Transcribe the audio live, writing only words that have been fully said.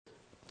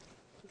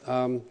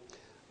I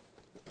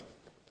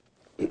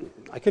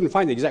couldn't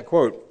find the exact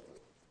quote.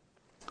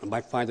 I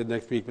might find it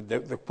next week, but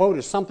the quote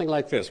is something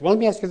like this. Well, let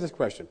me ask you this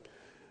question.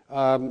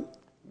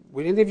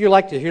 Would any of you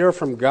like to hear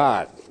from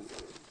God?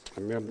 I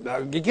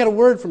mean, get a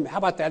word from, how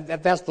about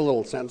that? That's the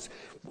little sentence.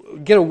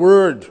 Get a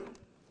word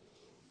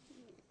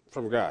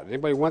from God.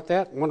 Anybody want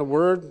that? Want a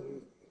word?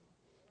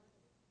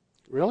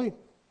 Really?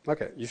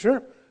 Okay, you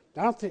sure?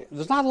 I don't think,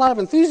 there's not a lot of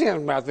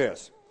enthusiasm about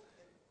this.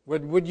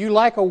 Would you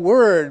like a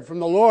word from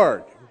the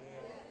Lord?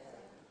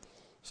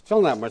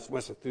 Still not much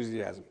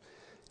enthusiasm.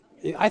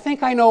 I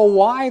think I know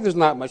why there's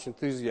not much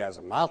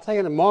enthusiasm. I'll tell you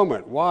in a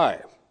moment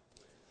why.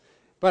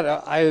 But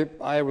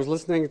I was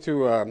listening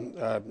to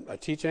a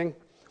teaching,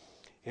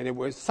 and it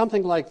was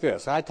something like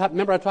this.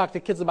 Remember I talked to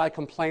kids about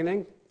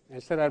complaining? I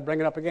said I'd bring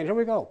it up again. Here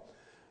we go.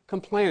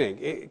 Complaining.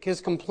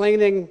 Is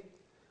complaining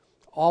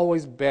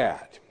always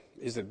bad?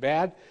 Is it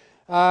bad?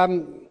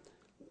 The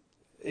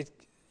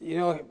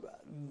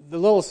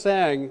little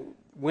saying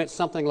went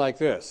something like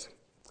this.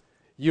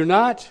 You're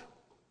not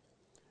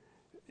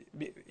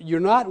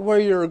where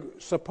you're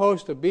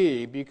supposed to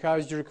be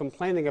because you're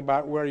complaining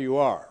about where you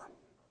are.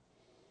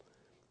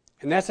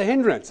 And that's a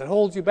hindrance. It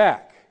holds you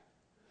back.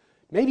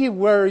 Maybe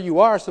where you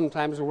are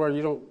sometimes, or where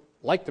you don't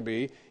like to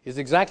be, is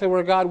exactly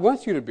where God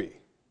wants you to be.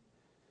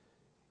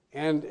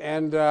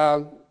 And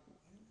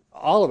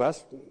all of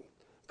us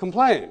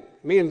complain.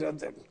 I mean,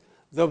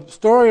 the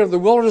story of the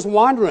wilderness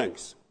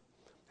wanderings,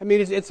 I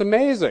mean, it's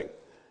amazing.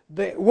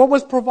 What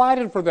was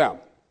provided for them?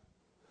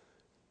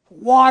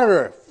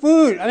 Water,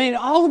 food, I mean,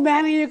 all the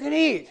manna you could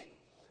eat.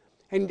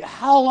 And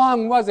how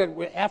long was it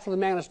after the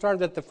manna started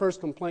that the first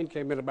complaint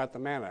came in about the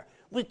manna?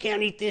 We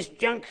can't eat this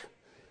junk.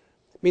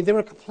 I mean, they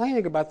were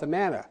complaining about the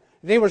manna.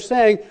 They were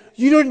saying,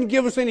 you didn't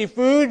give us any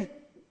food.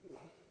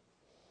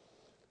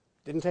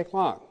 Didn't take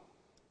long.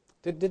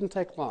 It didn't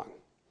take long.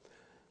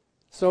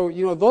 So,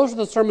 those are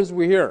the sermons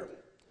we hear.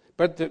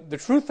 But the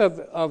truth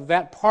of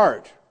that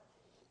part,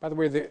 by the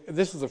way,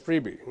 this is a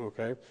freebie,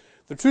 okay?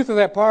 The truth of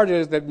that part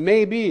is that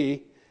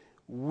maybe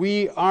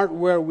we aren't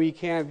where we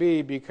can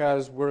be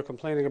because we're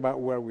complaining about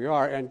where we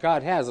are, and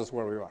God has us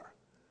where we are.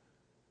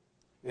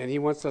 And He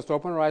wants us to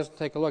open our eyes and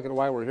take a look at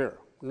why we're here.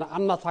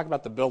 I'm not talking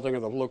about the building or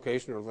the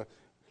location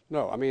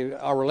no, I mean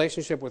our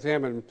relationship with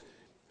Him and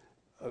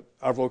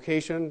our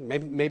vocation,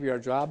 maybe our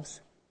jobs.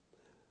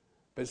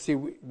 But see,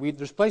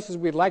 there's places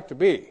we'd like to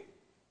be.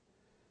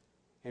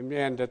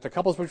 And at the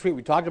couples retreat,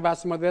 we talked about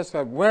some of this.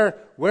 Where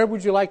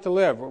would you like to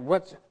live?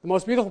 What's the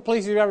most beautiful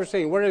place you've ever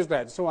seen? Where is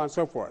that? And so on and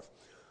so forth.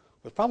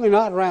 It's probably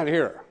not around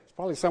here. It's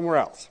probably somewhere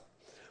else.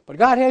 But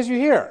God has you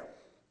here.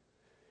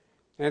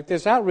 And at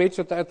this outreach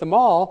at the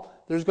mall,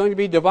 there's going to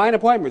be divine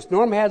appointments.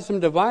 Norm had some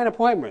divine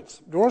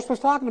appointments. Doris was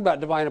talking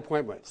about divine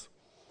appointments.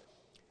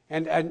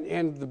 And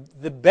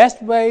the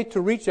best way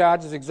to reach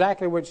out is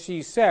exactly what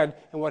she said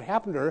and what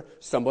happened to her.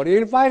 Somebody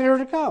invited her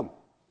to come.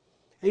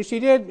 And she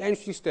did, and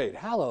she stayed.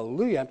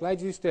 Hallelujah, I'm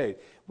glad you stayed.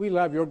 We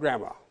love your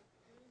grandma.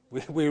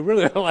 We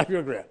really love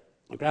your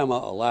grandma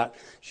a lot.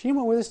 She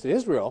went with us to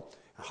Israel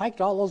and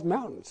hiked all those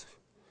mountains.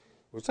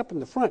 It was up in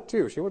the front,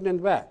 too. She wasn't in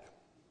the back.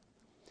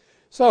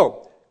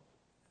 So,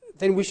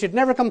 then we should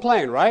never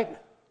complain, right?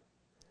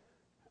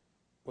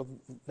 Well,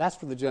 that's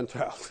for the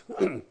Gentiles.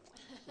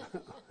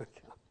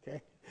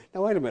 Okay.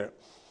 Now, wait a minute.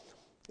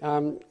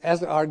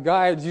 As our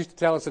guides used to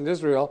tell us in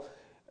Israel,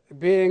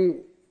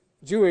 being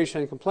Jewish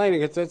and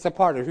complaining, it's a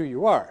part of who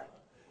you are.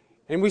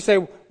 And we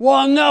say,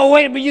 well, no,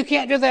 wait, but you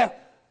can't do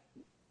that.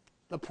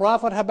 The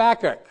prophet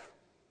Habakkuk,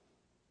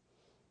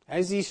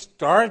 as he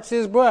starts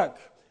his book,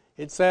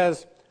 it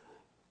says,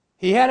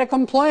 he had a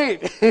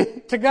complaint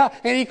to God,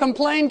 and he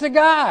complained to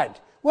God.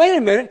 Wait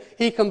a minute,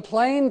 he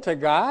complained to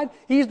God?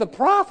 He's the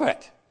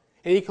prophet,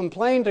 and he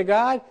complained to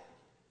God?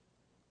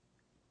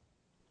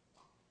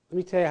 Let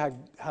me tell you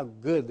how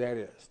good that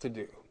is to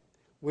do.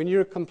 When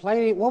you're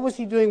complaining, what was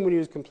he doing when he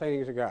was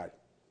complaining to God?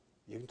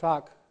 You can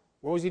talk.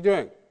 What was he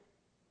doing?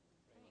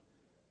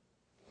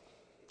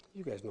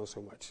 You guys know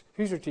so much.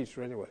 Who's your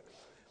teacher anyway?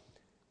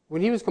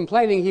 When he was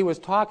complaining, he was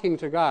talking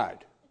to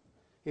God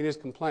in his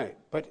complaint.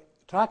 But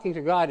talking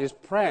to God is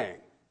praying.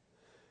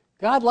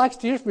 God likes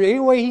to hear from you any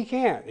way He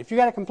can. If you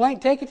got a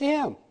complaint, take it to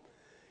Him.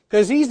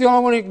 Because He's the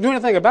only one who can do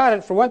anything about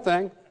it, for one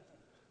thing,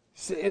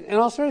 in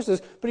all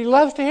seriousness. But He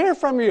loves to hear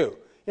from you.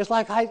 It's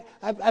like,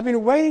 I've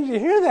been waiting to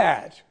hear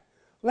that.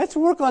 Let's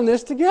work on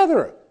this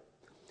together.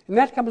 And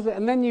that comes,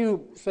 and then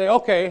you say,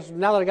 okay, so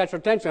now that I got your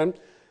attention,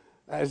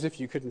 as if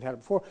you couldn't have it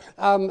before,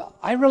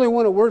 I really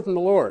want a word from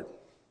the Lord.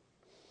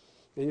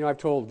 And I've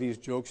told these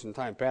jokes in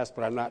time past,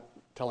 but I'm not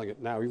telling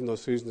it now. Even though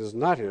Susan is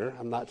not here,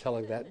 I'm not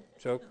telling that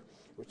joke,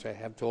 which I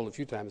have told a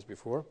few times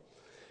before.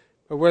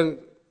 But when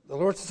the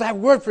Lord says, I have a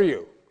word for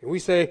you, and we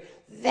say,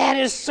 that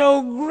is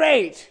so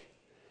great,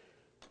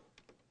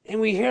 and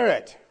we hear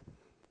it,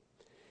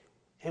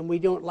 and we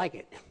don't like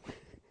it.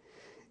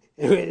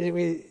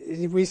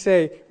 We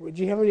say,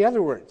 do you have any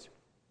other words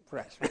for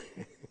us?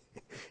 And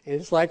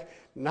it's like,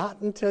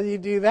 not until you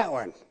do that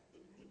one.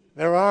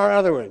 There are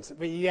other ones,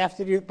 but you have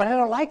to do, but I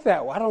don't like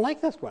that one. I don't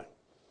like this one.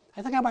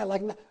 I think I might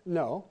like that.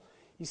 No.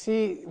 You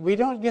see, we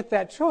don't get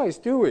that choice,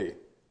 do we?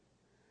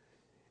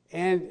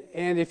 And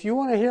if you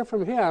want to hear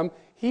from him,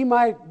 he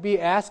might be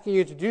asking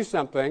you to do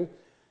something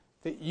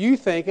that you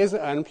think is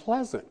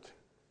unpleasant.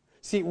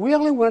 See, we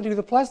only want to do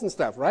the pleasant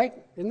stuff, right?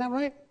 Isn't that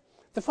right?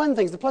 The fun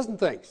things, the pleasant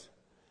things.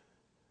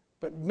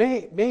 But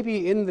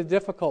maybe in the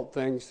difficult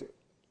things,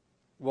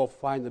 we'll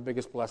find the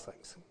biggest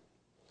blessings.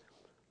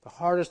 The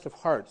hardest of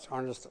hearts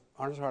aren't as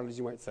hard as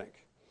you might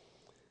think.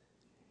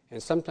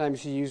 And sometimes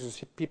he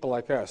uses people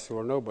like us who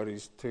are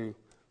nobodies to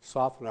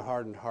soften a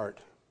hardened heart.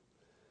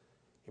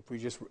 If we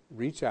just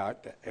reach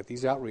out at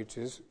these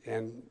outreaches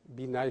and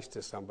be nice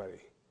to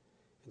somebody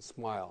and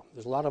smile.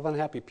 There's a lot of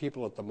unhappy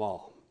people at the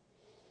mall.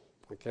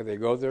 Okay, they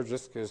go there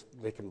just because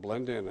they can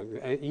blend in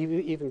and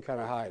even kind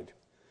of hide.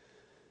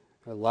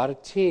 A lot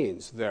of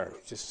teens there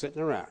just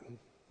sitting around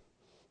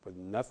with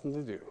nothing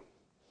to do.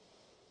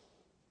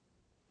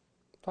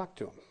 Talk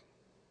to them.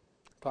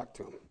 Talk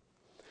to them.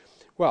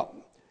 Well,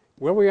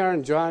 where we are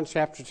in John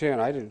chapter 10,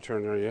 I didn't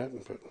turn there yet,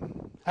 but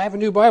I have a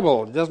new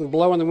Bible. It doesn't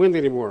blow in the wind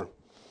anymore.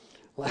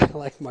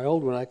 Like my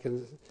old one, I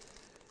can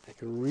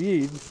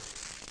read.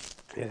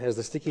 It has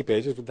the sticky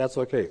pages, but that's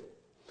okay.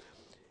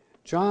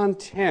 John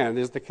 10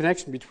 is the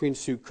connection between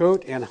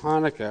Sukkot and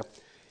Hanukkah,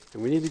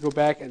 and we need to go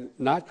back and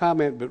not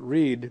comment, but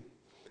read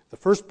the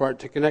first part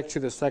to connect to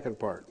the second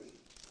part.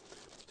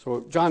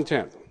 So John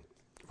 10,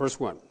 verse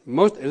 1.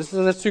 This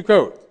is at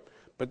Sukkot,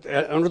 but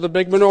under the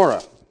big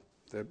menorah,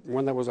 the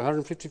one that was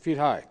 150 feet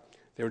high.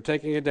 They were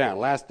taking it down,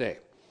 last day.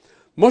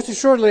 Most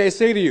assuredly I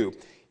say to you,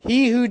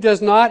 he who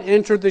does not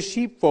enter the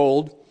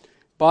sheepfold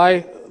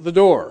by the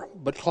door,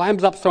 but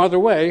climbs up some other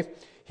way,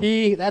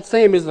 that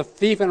same is a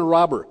thief and a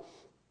robber.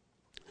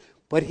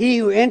 But he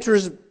who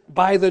enters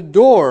by the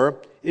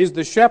door is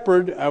the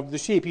shepherd of the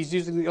sheep. He's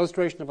using the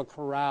illustration of a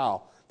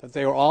corral that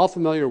they were all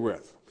familiar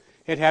with.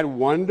 It had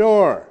one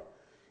door.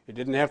 It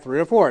didn't have three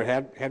or four. It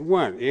had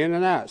one, in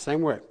and out,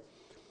 same way.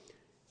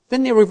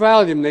 Then they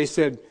reviled him. They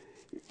said,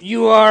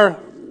 you are,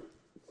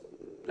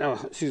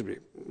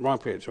 wrong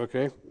page,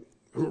 okay?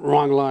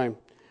 Wrong line.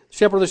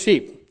 Shepherd of the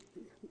sheep.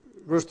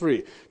 Verse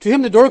 3. To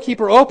him the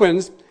doorkeeper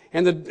opens,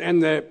 and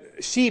the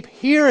sheep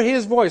hear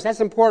his voice.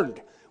 That's important.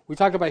 We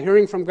talked about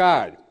hearing from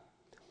God.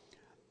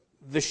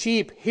 The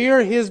sheep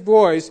hear his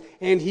voice,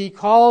 and he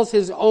calls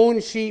his own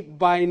sheep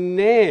by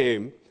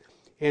name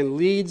and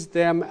leads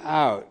them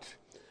out.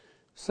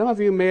 Some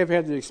of you may have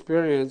had the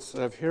experience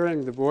of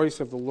hearing the voice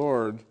of the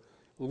Lord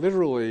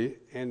literally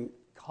and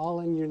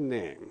calling your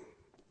name.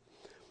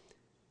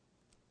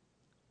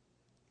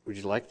 Would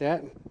you like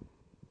that?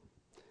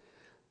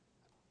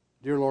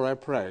 Dear Lord, I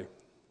pray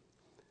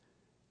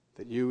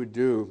that you would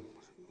do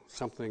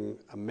something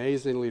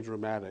amazingly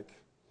dramatic,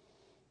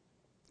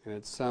 and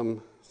at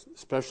some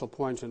special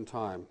point in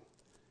time,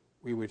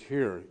 we would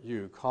hear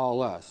you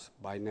call us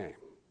by name,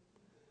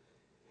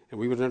 and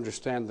we would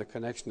understand the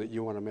connection that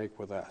you want to make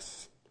with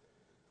us.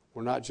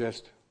 We're not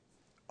just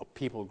a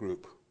people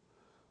group,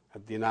 a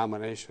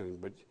denomination,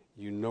 but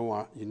you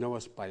know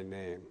us by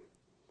name.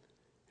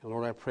 And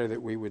Lord, I pray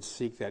that we would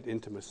seek that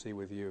intimacy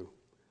with you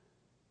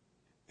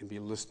and be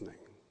listening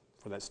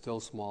for that still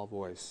small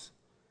voice.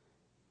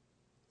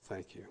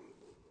 Thank you.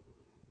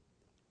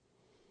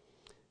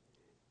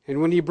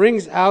 And when he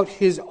brings out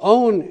his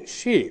own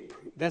sheep,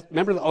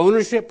 remember the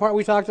ownership part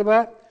we talked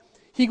about?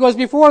 He goes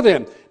before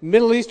them.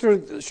 Middle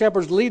Eastern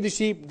shepherds lead the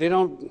sheep. They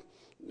don't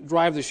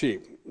drive the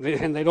sheep.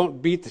 And they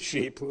don't beat the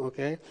sheep,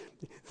 okay?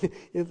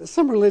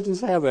 Some religions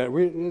have that.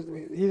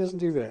 He doesn't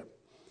do that.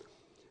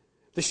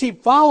 The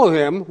sheep follow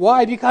him.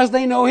 Why? Because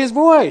they know his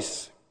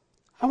voice.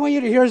 I want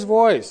you to hear his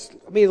voice.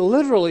 I mean,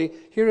 literally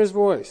hear his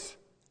voice.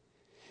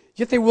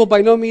 Yet they will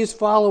by no means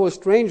follow a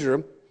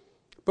stranger,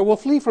 but will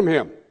flee from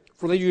him,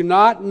 for they do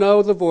not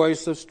know the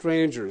voice of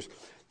strangers.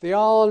 They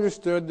all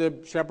understood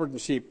the shepherd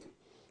and sheep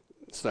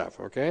stuff,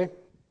 okay?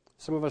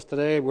 Some of us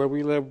today, where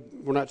we live,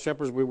 we're not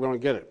shepherds, we don't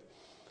get it.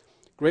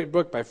 Great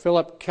book by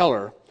Philip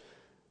Keller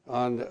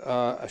on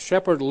a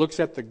shepherd looks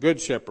at the good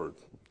shepherd.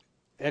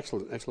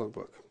 Excellent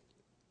book.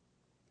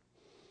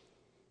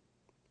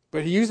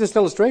 But he used this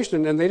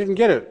illustration, and they didn't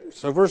get it.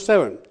 So verse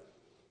 7.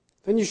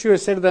 Then Yeshua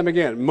said to them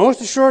again,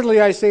 most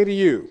assuredly I say to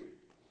you,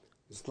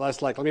 it's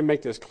less like, let me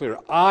make this clear.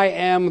 I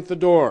am the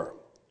door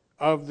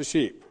of the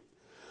sheep.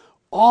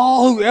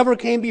 All who ever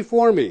came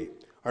before me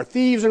are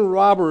thieves and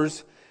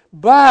robbers,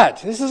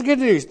 but, this is good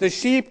news, the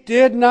sheep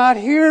did not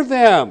hear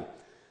them.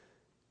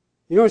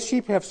 You know,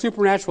 sheep have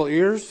supernatural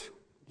ears.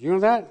 Do you know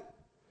that?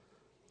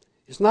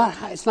 It's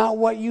not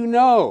what you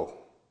know.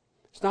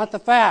 It's not the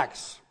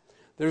facts.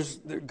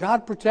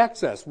 God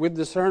protects us with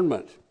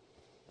discernment.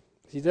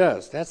 He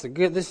does. This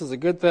is a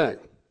good thing.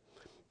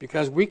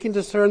 Because we can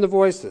discern the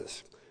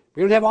voices.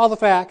 We don't have all the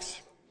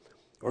facts.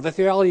 Or the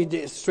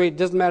theology straight,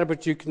 doesn't matter,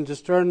 but you can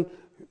discern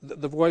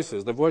the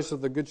voices. The voice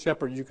of the good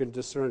shepherd you can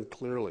discern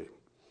clearly.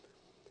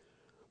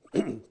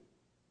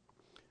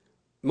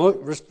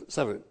 Verse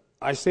 7.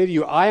 I say to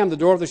you, I am the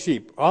door of the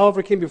sheep. All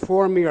who came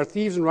before me are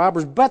thieves and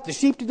robbers, but the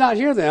sheep did not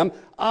hear them.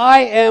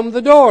 I am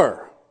the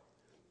door.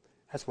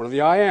 That's one of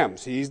the I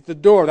ams. He's the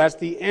door. That's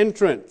the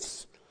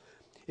entrance.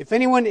 If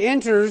anyone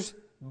enters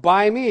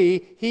by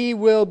me, he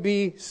will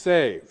be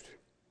saved,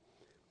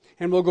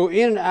 and will go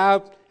in and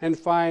out and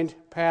find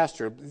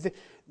pasture.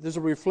 There's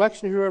a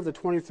reflection here of the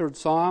 23rd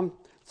Psalm.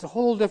 It's a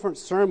whole different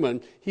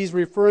sermon. He's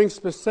referring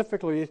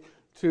specifically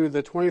to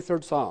the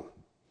 23rd Psalm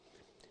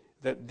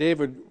that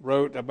David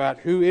wrote about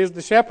who is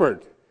the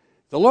shepherd.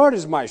 The Lord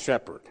is my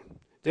shepherd.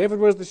 David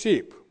was the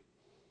sheep.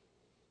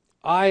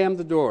 I am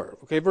the door.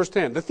 Okay, verse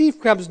 10. The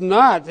thief comes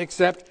not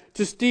except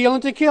to steal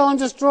and to kill and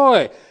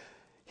destroy.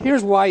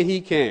 Here's why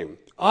he came.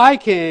 I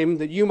came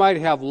that you might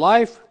have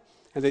life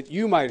and that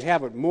you might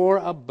have it more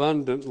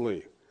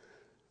abundantly.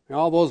 And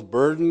all those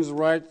burdens,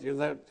 right,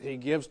 that he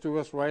gives to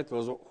us, right?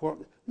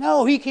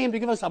 No, he came to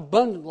give us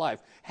abundant life,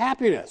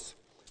 happiness.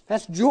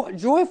 That's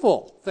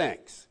joyful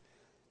things.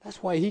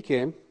 That's why he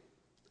came.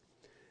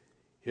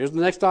 Here's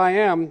the next I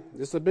am.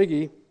 This is a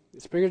biggie.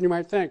 It's bigger than you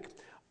might think.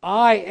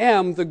 I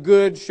am the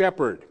good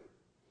shepherd.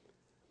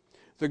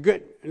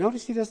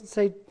 Notice he doesn't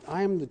say,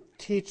 I am the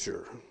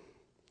teacher.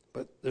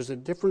 But there's a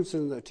difference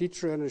in a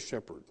teacher and a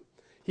shepherd.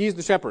 He's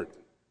the shepherd.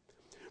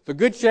 The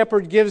good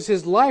shepherd gives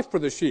his life for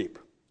the sheep.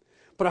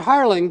 But a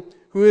hireling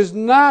who is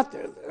not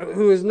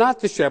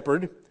the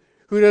shepherd,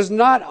 who does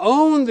not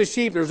own the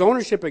sheep, there's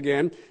ownership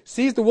again,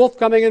 sees the wolf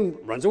coming and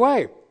runs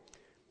away.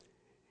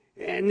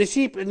 And the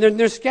sheep, and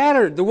they're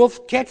scattered. The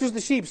wolf catches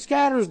the sheep,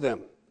 scatters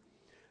them.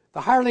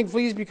 The hireling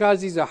flees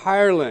because he's a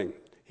hireling.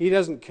 He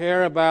doesn't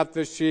care about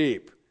the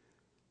sheep.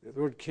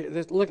 Look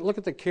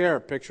at the care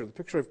picture, the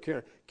picture of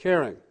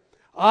caring.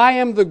 I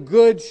am the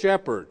good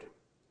shepherd.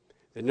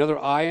 Another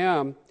I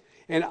am.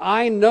 And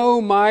I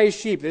know my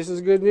sheep. This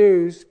is good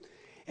news.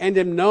 And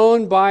am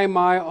known by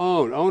my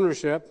own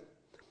ownership.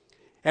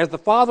 As the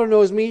Father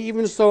knows me,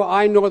 even so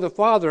I know the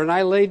Father, and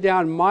I lay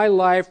down my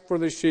life for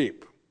the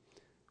sheep.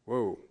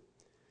 Whoa.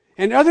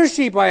 And other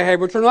sheep I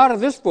have, which are not of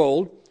this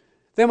fold,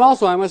 them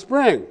also I must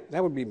bring.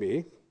 That would be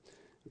me.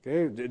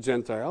 Okay,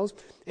 Gentiles.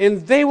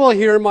 And they will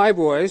hear my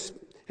voice,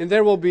 and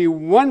there will be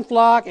one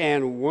flock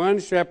and one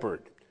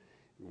shepherd.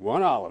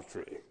 One olive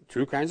tree,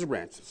 two kinds of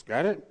branches.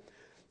 Got it?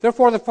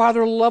 Therefore the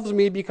Father loves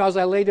me because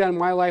I lay down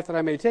my life that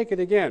I may take it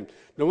again.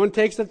 No one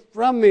takes it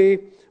from me,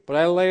 but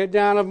I lay it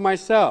down of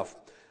myself.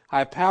 I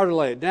have power to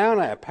lay it down.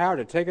 I have power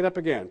to take it up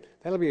again.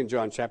 That'll be in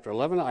John chapter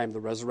 11. I am the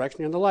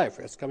resurrection and the life.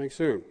 That's coming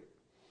soon.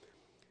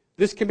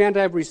 This command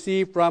I have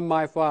received from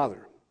my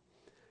Father.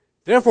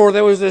 Therefore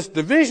there was this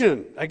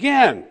division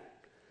again.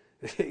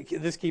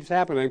 This keeps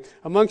happening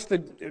amongst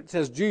it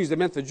says Jews. They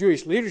meant the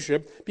Jewish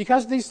leadership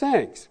because of these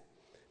things.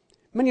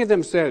 Many of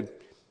them said,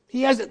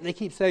 he has it. They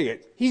keep saying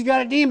it. He's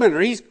got a demon, or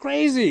he's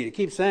crazy. They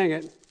keep saying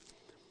it.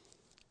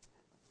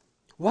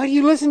 Why do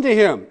you listen to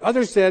him?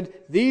 Others said,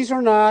 these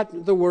are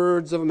not the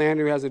words of a man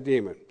who has a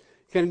demon.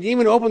 Can a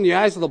demon open the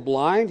eyes of the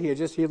blind? He had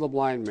just healed a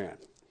blind man.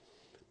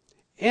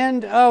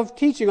 End of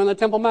teaching on the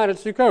Temple Mount at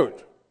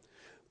Sukkot.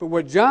 But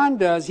what John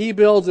does, he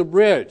builds a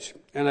bridge,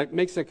 and it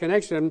makes a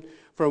connection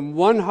from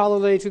one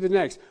holiday to the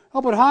next.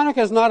 Oh, but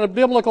Hanukkah is not a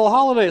biblical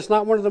holiday. It's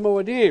not one of the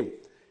Moedim.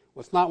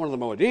 Well, it's not one of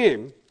the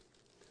Moedim.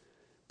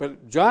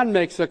 But John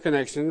makes a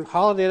connection,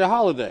 holiday to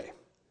holiday,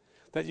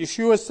 that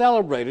Yeshua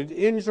celebrated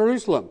in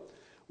Jerusalem.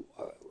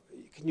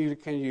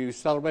 Can you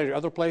celebrate at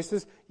other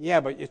places?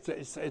 Yeah, but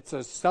it's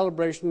a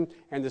celebration,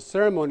 and the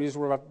ceremonies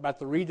were about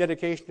the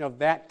rededication of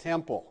that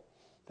temple.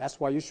 That's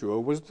why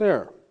Yeshua was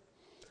there.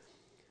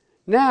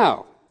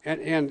 Now,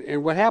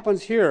 and what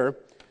happens here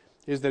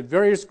is that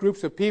various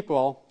groups of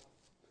people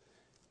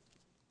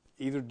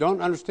either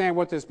don't understand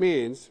what this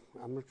means.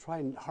 I'm going to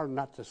try hard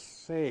not to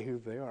say who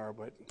they are,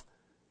 but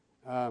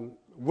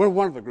we're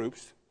one of the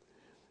groups.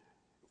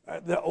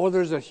 Or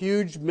there's a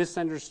huge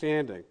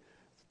misunderstanding.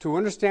 To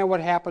understand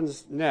what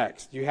happens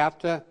next, you have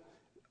to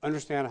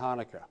understand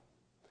Hanukkah.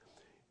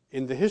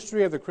 In the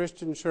history of the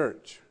Christian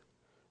church,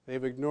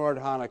 they've ignored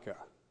Hanukkah.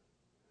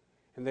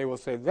 And they will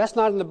say, that's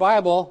not in the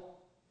Bible.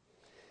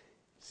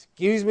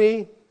 Excuse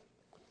me.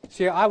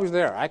 See, I was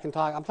there. I'm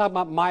talking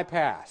about my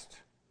past.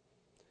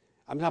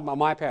 I'm talking about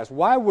my past.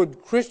 Why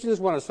would Christians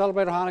want to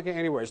celebrate Hanukkah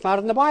anyway? It's not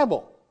in the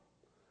Bible.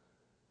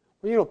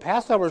 Well,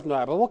 Passover's in the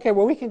Bible. Okay,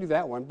 well, we can do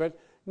that one, but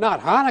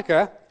not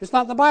Hanukkah. It's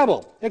not in the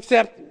Bible,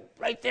 except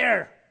right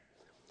there.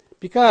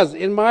 Because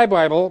in my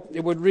Bible,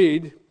 it would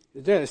read,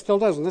 it still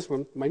does in this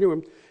one, my new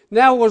one,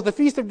 now it was the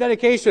Feast of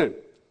Dedication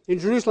in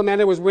Jerusalem, and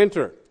it was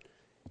winter.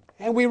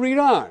 And we read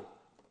on.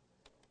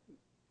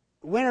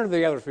 When are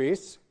the other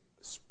feasts?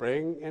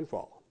 Spring and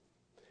fall.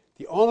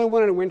 The only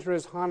one in winter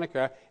is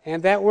Hanukkah,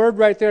 and that word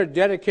right there,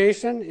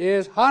 dedication,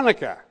 is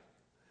Hanukkah.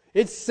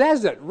 It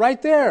says it right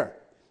there.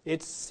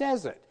 It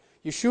says it.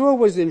 Yeshua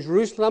was in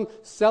Jerusalem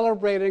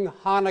celebrating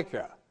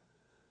Hanukkah.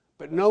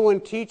 But no one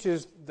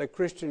teaches the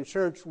Christian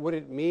church what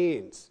it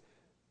means,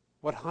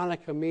 what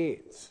Hanukkah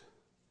means.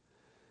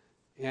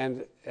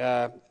 And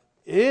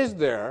is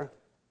there,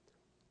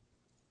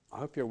 I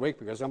hope you're awake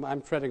because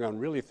I'm treading on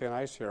really thin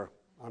ice here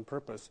on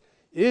purpose.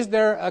 Is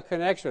there a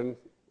connection?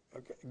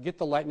 Okay, get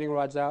the lightning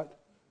rods out.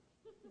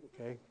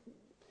 Okay.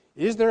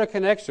 Is there a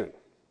connection?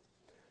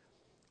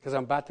 Because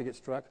I'm about to get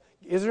struck.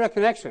 Is there a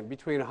connection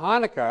between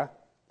Hanukkah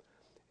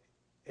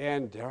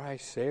and dare I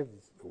say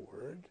the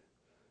word,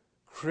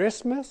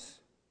 Christmas?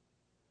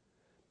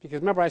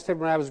 Because remember I said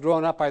when I was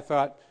growing up, I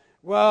thought,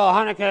 well,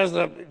 Hanukkah is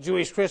the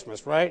Jewish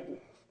Christmas, right?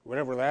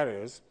 Whatever that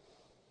is.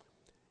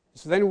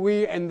 So then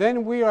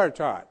we are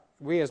taught,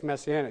 we as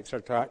Messianics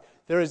are taught,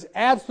 there is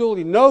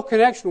absolutely no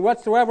connection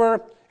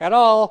whatsoever at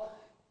all,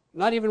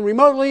 not even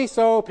remotely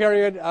so,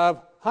 period,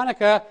 of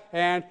Hanukkah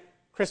and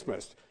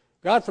Christmas.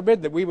 God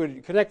forbid that we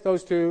would connect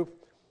those two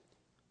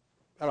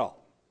at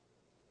all.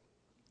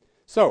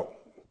 So,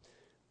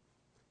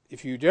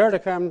 if you dare to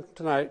come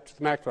tonight to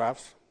the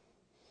Mactroffs,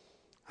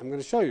 I'm going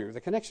to show you the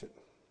connection.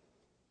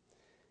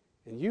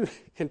 And you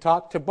can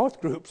talk to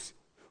both groups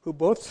who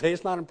both say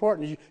it's not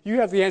important. You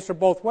have the answer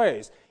both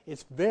ways.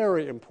 It's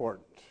very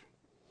important.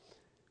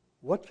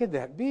 What could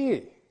that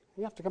be?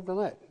 You have to come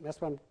tonight.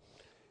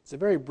 It's a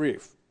very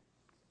brief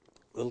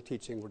little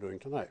teaching we're doing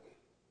tonight.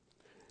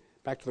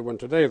 Back to the one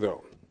today,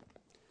 though,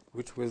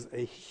 which was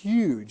a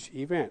huge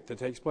event that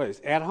takes place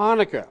at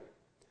Hanukkah.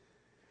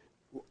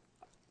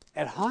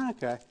 At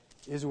Hanukkah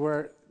is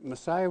where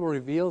Messiah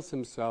reveals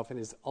himself in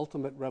his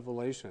ultimate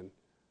revelation.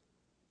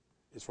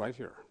 It's right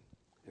here.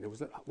 And it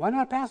was, why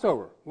not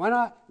Passover? Why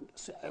not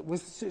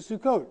with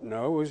Sukkot?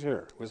 No, it was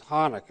here. It was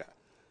Hanukkah.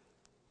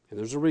 And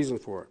there's a reason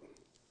for it.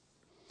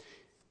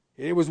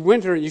 It was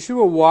winter, and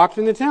Yeshua walked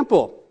in the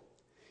temple.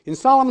 In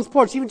Solomon's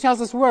porch, he even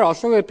tells us where. I'll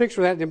show you a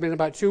picture of that in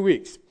about 2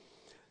 weeks.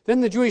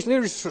 Then the Jewish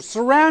leaders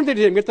surrounded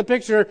him. Get the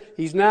picture?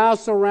 He's now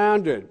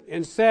surrounded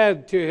and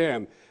said to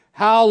him,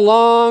 how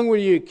long will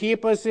you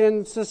keep us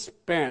in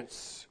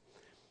suspense?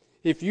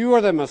 If you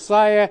are the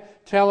Messiah,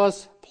 tell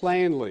us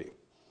plainly.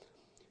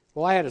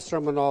 Well, I had a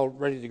sermon all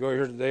ready to go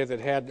here today that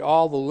had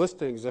all the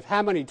listings of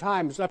how many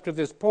times up to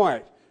this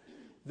point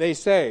they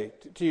say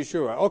to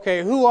Yeshua,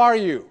 okay, who are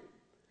you?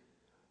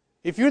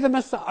 If you're the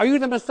Messiah, are you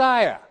the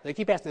Messiah? They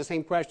keep asking the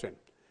same question.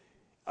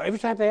 Every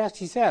time they ask,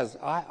 he says,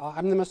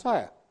 I'm the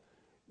Messiah.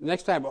 The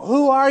next time,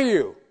 who are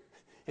you?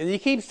 And he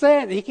keeps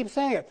saying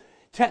it.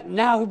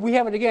 Now we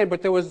have it again,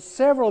 but there was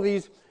several of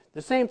these,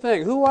 the same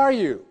thing. Who are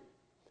you?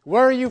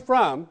 Where are you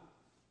from?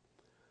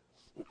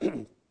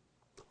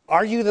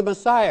 Are you the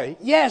Messiah?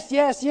 Yes,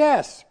 yes,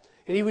 yes.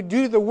 And he would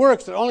do the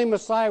works that only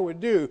Messiah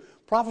would do,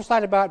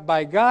 prophesied about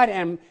by God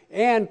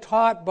and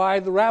taught by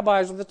the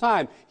rabbis of the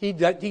time. He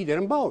did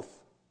them both.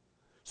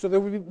 So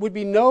there would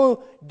be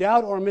no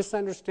doubt or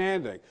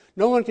misunderstanding.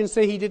 No one can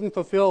say he didn't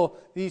fulfill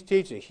these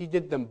teachings. He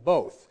did them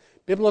both.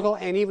 Biblical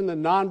and even the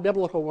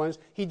non-biblical ones,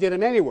 he did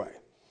them anyway.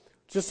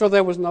 Just so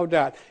there was no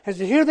doubt. And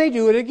so here they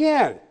do it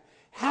again.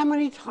 How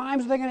many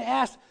times are they going to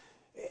ask,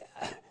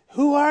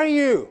 who are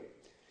you?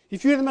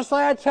 If you're the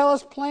Messiah, tell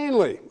us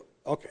plainly.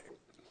 Okay.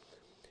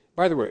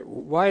 By the way,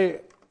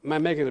 why am I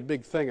making a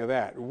big thing of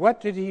that?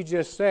 What did he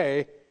just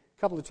say a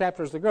couple of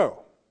chapters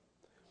ago?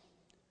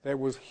 That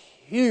was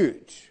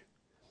huge.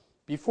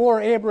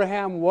 Before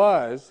Abraham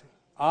was,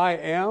 I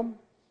am.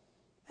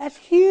 That's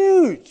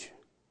huge.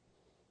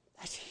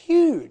 That's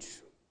huge.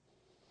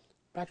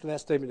 Back to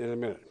that statement in a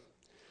minute.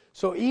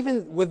 So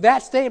even with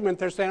that statement,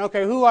 they're saying,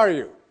 okay, who are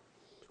you?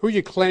 Who are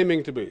you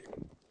claiming to be?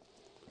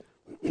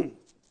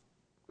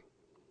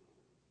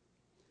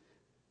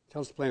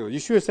 Tell us plainly.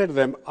 Yeshua said to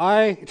them,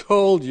 I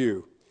told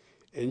you,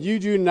 and you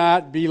do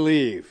not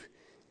believe.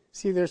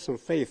 See, there's some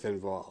faith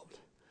involved.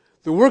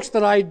 The works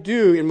that I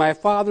do in my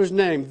Father's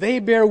name, they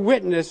bear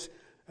witness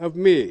of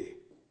me.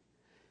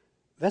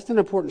 That's an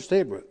important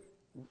statement.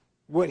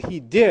 What he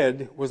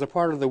did was a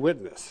part of the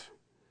witness.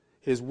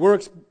 His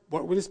works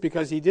bore witness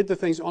because he did the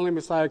things only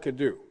Messiah could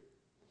do.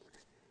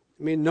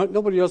 I mean,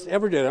 nobody else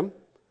ever did them.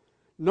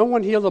 No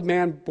one healed a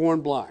man born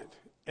blind,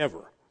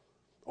 ever.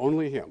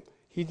 Only him.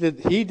 He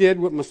did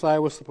what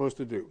Messiah was supposed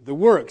to do. The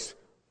works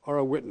are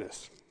a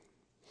witness.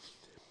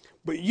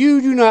 But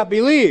you do not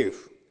believe.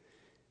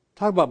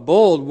 Talk about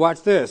bold,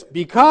 watch this.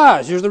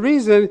 Because, here's the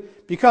reason,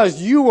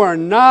 because you are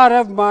not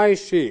of my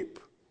sheep,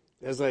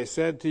 as I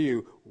said to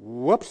you.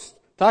 Whoops.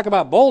 Talk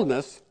about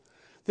boldness.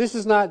 This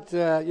is not,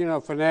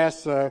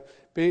 finesse.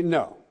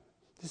 No.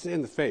 This is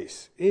in the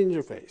face, in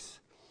your face.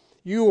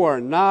 You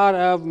are not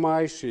of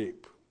my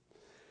sheep.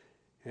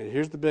 And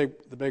here's the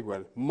big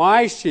one.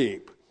 My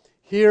sheep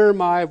hear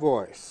my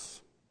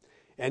voice,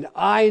 and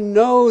I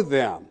know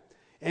them,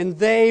 and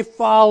they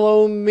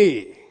follow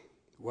me.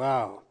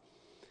 Wow.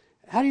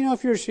 How do you know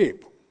if you're a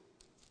sheep?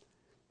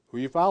 Who are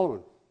you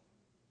following?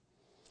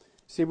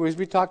 See, as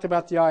we talked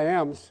about the I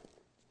ams,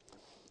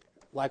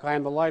 like I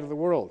am the light of the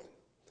world.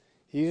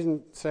 He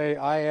didn't say,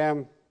 I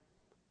am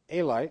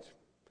a light.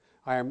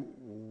 I am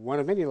one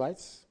of many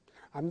lights.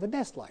 I'm the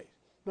best light.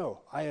 No,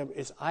 I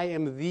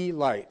am the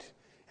light.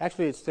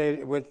 Actually, it's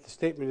stated, what the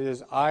statement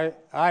is, I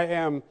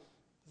am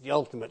the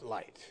ultimate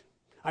light.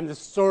 I'm the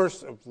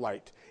source of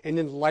light and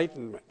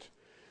enlightenment.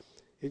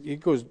 It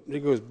goes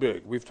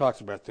big. We've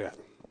talked about that.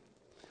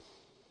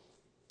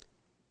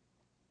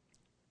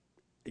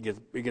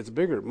 It gets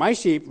bigger. My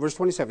sheep, verse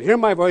 27, hear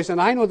my voice,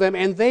 and I know them,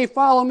 and they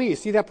follow me.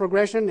 See that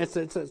progression? It's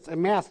a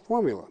math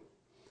formula.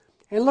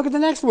 And look at the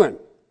next one.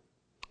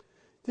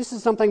 This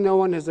is something no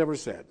one has ever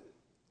said.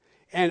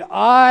 And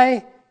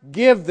I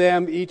give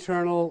them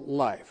eternal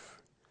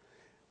life.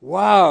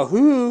 Wow,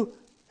 who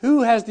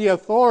has the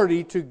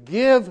authority to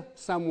give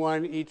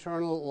someone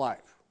eternal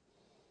life?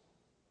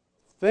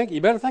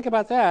 You better think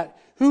about that.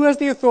 Who has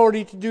the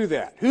authority to do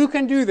that? Who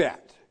can do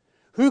that?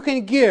 Who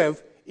can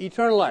give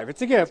eternal life?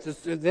 It's a gift.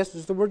 This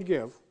is the word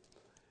give.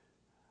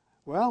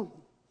 Well,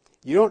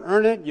 you don't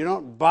earn it. You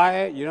don't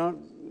buy it.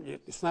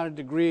 It's not a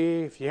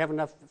degree. If you have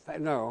enough,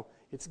 no,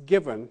 it's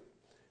given.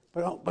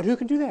 But who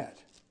can do that?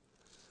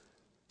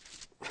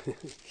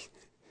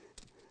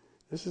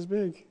 This is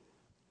big.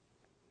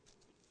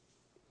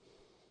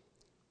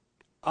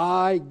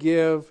 I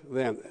give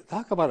them.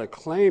 Talk about a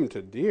claim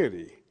to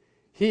deity.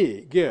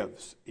 He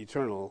gives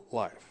eternal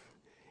life,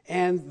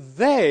 and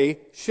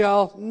they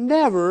shall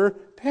never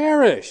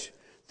perish.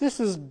 This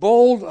is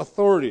bold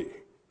authority.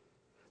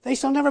 They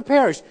shall never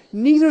perish.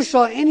 Neither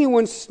shall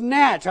anyone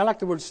snatch. I like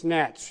the word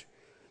snatch.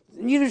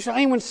 Neither shall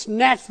anyone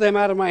snatch them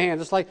out of my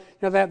hand. It's like,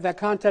 that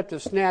concept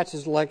of snatch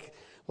is like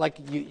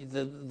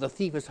the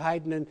thief is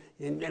hiding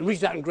and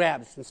reaches out and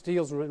grabs and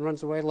steals and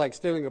runs away, like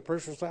stealing a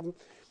purse or something.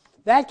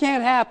 That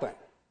can't happen.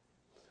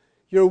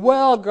 You're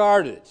well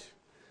guarded.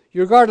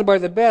 You're guarded by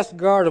the best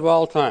guard of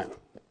all time.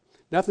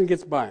 Nothing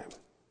gets by him.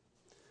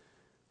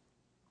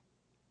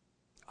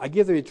 I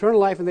give them eternal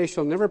life, and they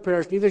shall never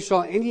perish. Neither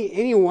shall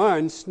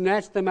anyone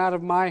snatch them out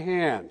of my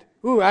hand.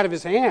 Ooh, out of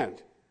his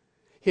hand.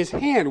 His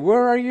hand,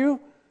 where are you?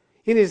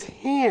 In his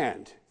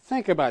hand.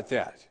 Think about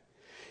that.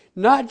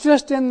 Not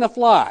just in the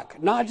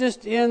flock, not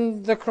just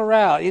in the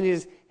corral, in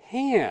his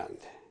hand.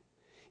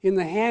 In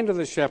the hand of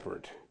the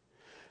shepherd.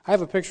 I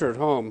have a picture at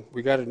home.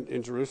 We got it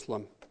in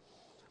Jerusalem.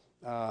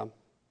 I'm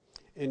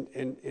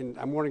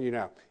warning you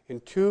now.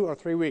 In 2 or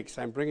 3 weeks,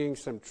 I'm bringing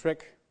some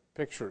trick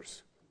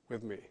pictures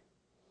with me.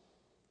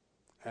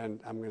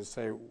 And I'm going to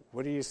say,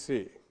 what do you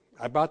see?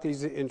 I bought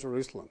these in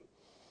Jerusalem.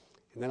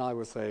 And then I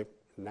would say,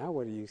 now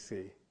what do you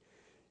see?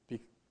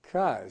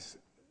 Because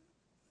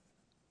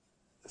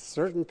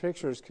certain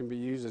pictures can be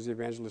used as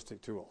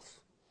evangelistic tools.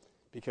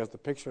 Because the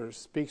picture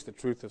speaks the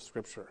truth of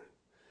Scripture.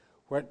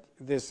 What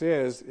this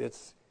is,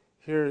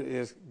 here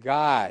is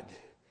God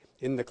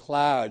in the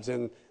clouds,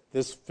 and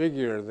this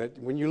figure that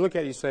when you look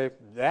at it, you say,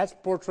 that's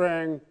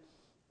portraying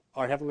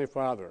our Heavenly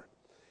Father.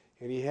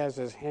 And he has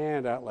his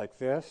hand out like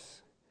this.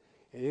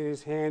 And in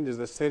his hand is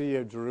the city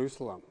of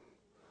Jerusalem,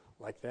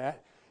 like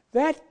that.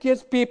 That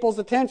gets people's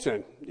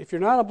attention. If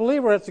you're not a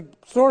believer, it's a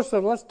source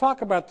of, let's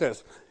talk about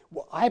this.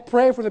 Well, I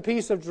pray for the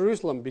peace of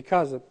Jerusalem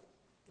because of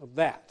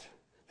that.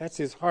 That's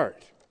his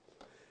heart.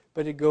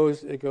 But it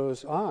goes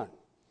on.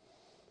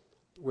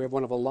 We have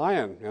one of a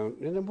lion.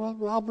 And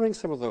I'll bring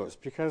some of those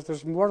because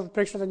there's more to the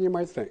picture than you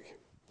might think.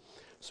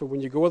 So when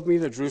you go with me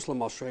to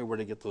Jerusalem, I'll show you where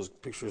to get those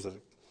pictures at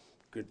a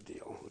good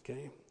deal,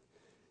 okay?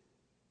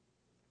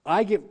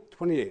 I give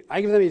them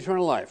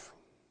eternal life,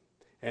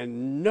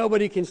 and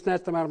nobody can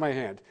snatch them out of my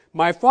hand.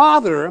 My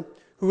Father,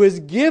 who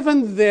has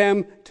given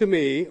them to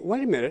me,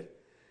 wait a minute,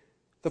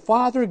 the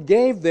Father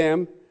gave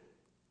them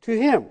to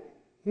him,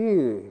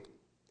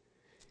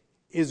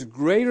 is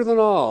greater than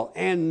all,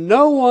 and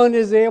no one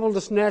is able to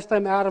snatch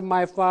them out of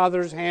my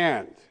Father's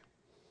hand.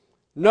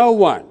 No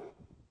one.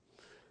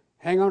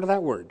 Hang on to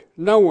that word.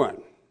 No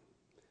one.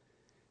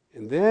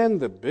 And then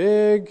the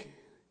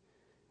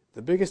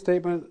biggest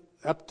statement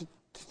up to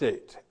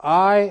date.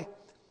 I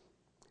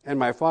and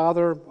my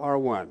Father are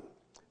one.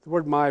 The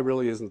word my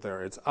really isn't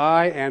there. It's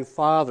I and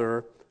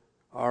Father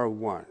are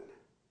one.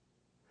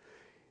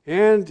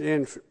 And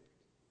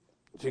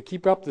to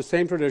keep up the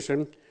same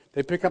tradition,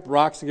 they pick up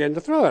rocks again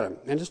to throw at him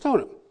and to stone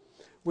him,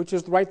 which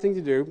is the right thing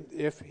to do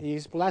if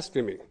he's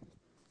blaspheming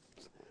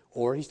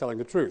or he's telling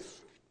the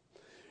truth.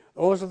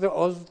 Those are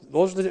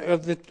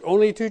the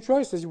only two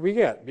choices we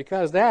get,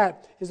 because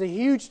that is a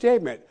huge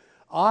statement.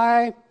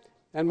 I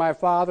and my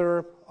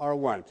Father are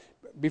one.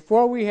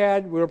 Before we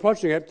were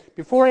approaching it,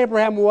 before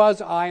Abraham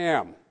was, I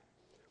am.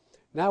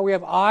 Now we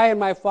have I and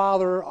my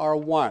Father are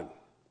one.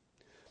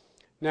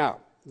 Now,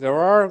 there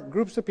are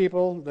groups of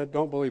people that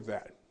don't believe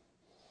that,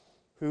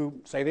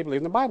 who say they believe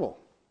in the Bible,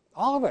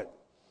 all of it.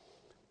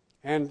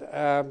 And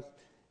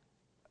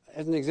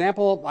as an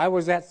example, I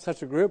was at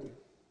such a group,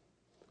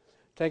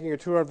 taking a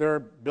tour of their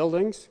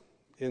buildings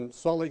in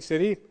Salt Lake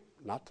City,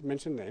 not to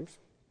mention names.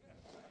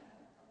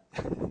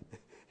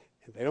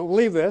 They don't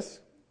believe this.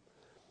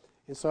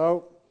 And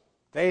so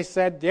they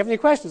said, do you have any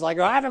questions? I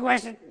go, I have a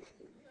question.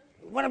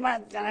 What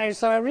about,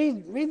 so I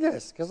read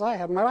this, because I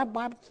have my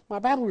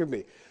Bible with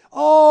me.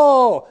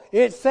 Oh,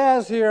 it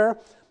says here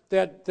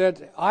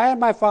that I and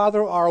my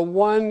Father are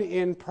one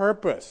in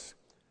purpose.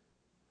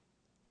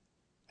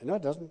 And no,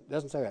 it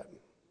doesn't say that.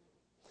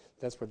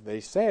 That's what they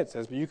say it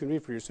says, but you can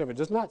read for yourself. It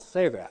does not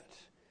say that.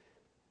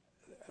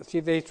 See,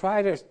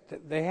 somebody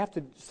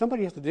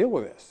has to deal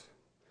with this.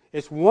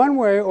 It's one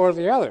way or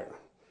the other.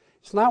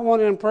 It's not one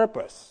in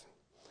purpose.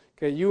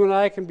 Okay, you and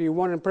I can be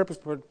one in purpose,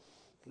 but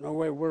no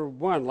way we're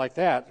one like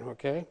that,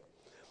 okay? And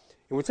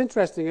what's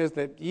interesting is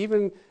that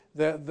even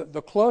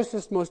the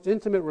closest, most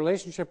intimate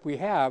relationship we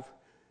have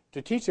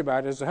to teach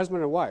about is a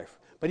husband and wife.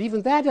 But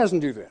even that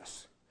doesn't do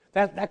this.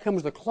 That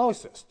comes the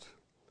closest.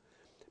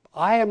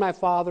 I and my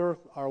Father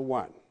are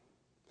one.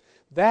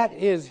 That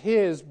is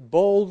his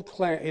bold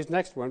claim, his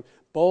next one,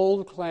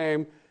 bold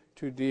claim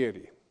to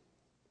deity.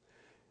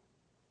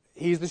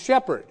 He's the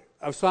shepherd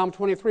of Psalm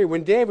 23.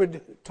 When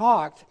David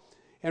talked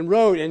and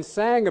wrote and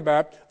sang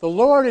about, the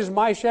Lord is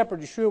my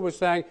shepherd, Yeshua was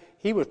saying,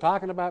 he was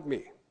talking about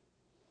me.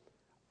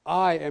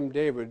 I am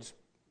David's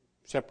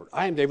shepherd.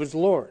 I am David's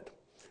Lord.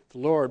 The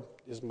Lord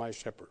is my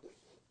shepherd.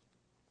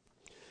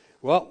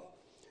 Well,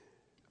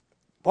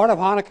 part of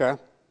Hanukkah,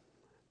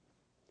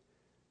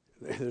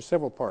 there's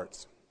several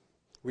parts,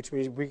 which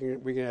means we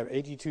can have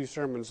 82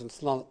 sermons and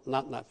still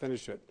not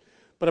finish it.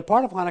 But a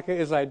part of Hanukkah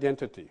is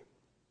identity.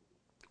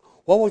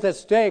 What was at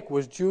stake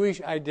was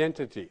Jewish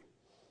identity.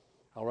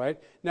 All right?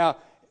 Now,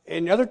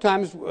 in other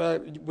times,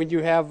 when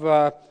you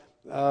have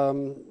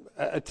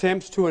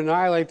attempts to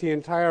annihilate the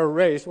entire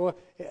race, well,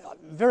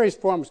 various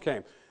forms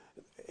came.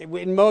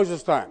 In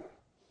Moses' time,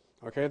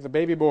 okay, the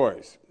baby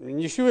boys. In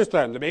Yeshua's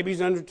time, the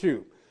babies under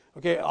 2.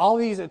 Okay, all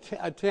these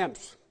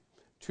attempts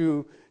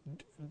to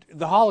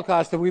the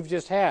Holocaust that we've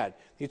just had,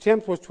 the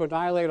attempt was to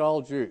annihilate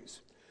all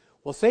Jews.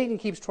 Well, Satan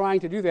keeps trying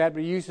to do that,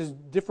 but he uses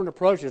different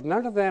approaches.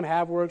 None of them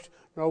have worked,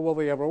 nor will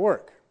they ever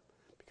work,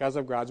 because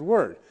of God's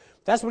Word.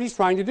 That's what he's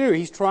trying to do.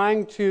 He's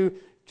trying to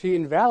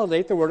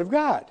invalidate the Word of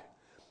God.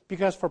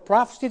 Because for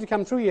prophecy to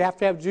come true, you have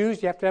to have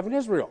Jews, you have to have an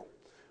Israel,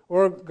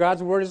 or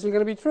God's Word isn't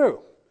going to be true.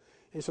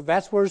 And so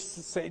that's where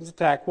Satan's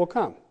attack will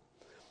come.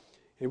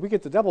 And we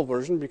get the double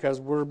version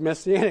because we're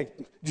Messianic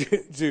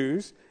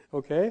Jews,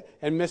 okay,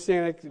 and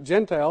Messianic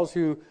Gentiles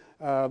who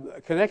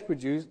connect with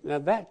Jews. Now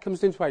that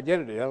comes into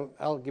identity.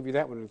 I'll give you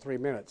that one in 3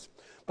 minutes.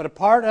 But a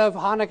part of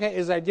Hanukkah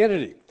is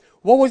identity.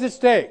 What was at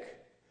stake?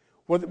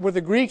 Were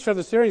the Greeks or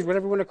the Syrians,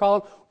 whatever you want to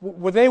call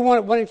them, were they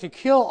wanting to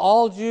kill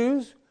all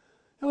Jews?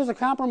 It was a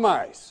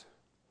compromise.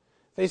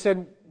 They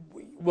said,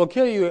 we'll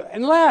kill you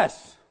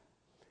unless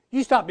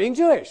you stop being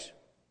Jewish.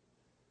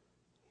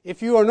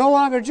 If you are no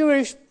longer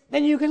Jewish,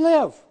 then you can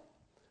live.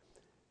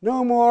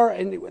 No more.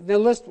 And the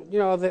list,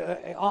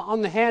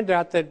 on the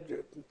handout that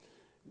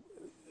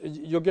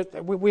you'll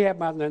get, we have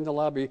them in the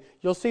lobby,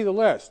 you'll see the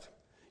list.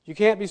 You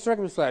can't be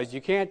circumcised.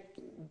 You can't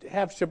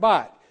have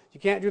Shabbat. You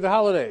can't do the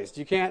holidays.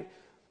 You can't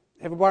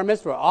have a bar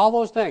mitzvah. All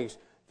those things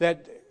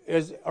that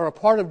are a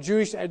part of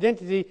Jewish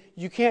identity,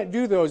 you can't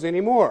do those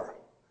anymore.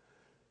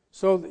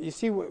 So you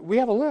see, we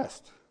have a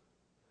list.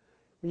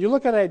 When you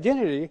look at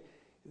identity,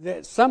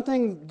 that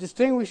something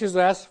distinguishes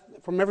us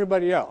from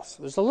everybody else.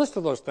 There's a list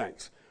of those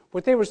things.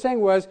 What they were saying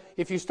was,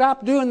 if you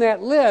stop doing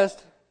that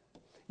list,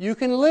 you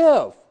can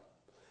live.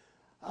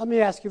 Let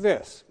me ask you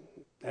this.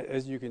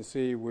 As you can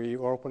see, we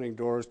are opening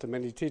doors to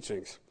many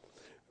teachings.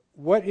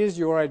 What is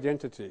your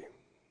identity?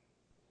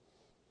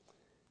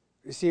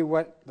 You see,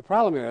 what the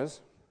problem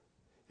is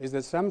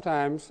that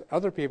sometimes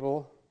other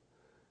people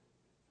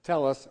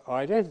tell us our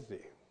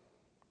identity.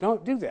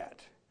 Don't do that.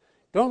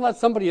 Don't let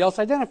somebody else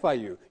identify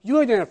you.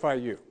 You identify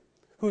you,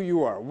 who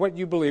you are, what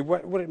you believe,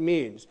 what it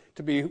means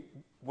to be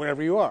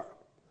whatever you are.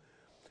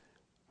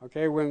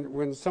 Okay,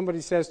 when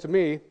somebody says to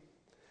me,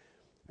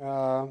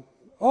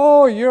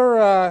 "Oh,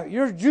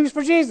 you're Jews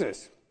for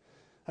Jesus,"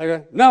 I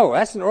go, "No,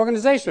 that's an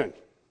organization.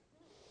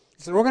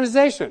 It's an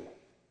organization."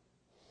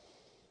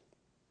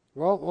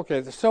 Well,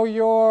 okay, so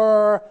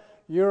you're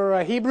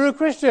a Hebrew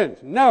Christian?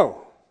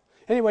 No.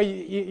 Anyway,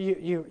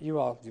 you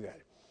all do that.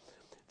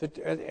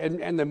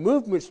 And the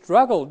movement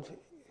struggled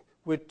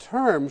with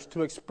terms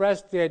to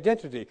express the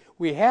identity.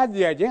 We had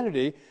the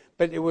identity,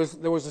 but there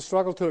was a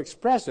struggle to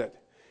express it.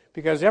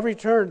 Because every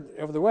turn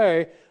of the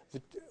way,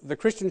 the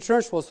Christian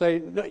church will say,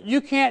 "No,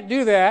 you can't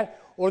do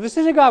that," or the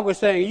synagogue was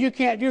saying, "You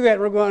can't do that."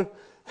 And we're going,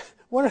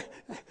 what?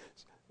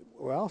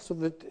 Well, so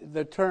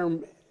the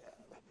term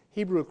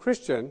Hebrew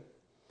Christian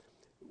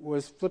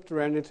was flipped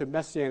around into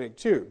Messianic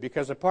Jew,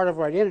 because a part of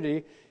our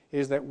identity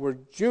is that we're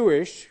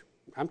Jewish.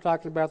 I'm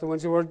talking about the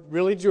ones who are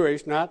really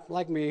Jewish, not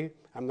like me.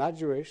 I'm not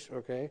Jewish,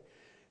 okay?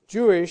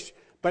 Jewish,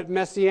 but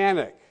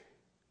Messianic.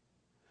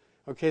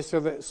 Okay, so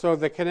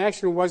the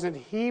connection wasn't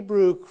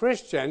Hebrew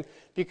Christian,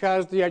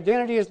 because the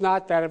identity is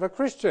not that of a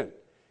Christian.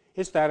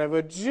 It's that of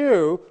a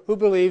Jew who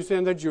believes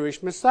in the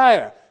Jewish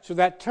Messiah. So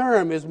that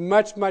term is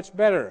much, much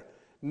better.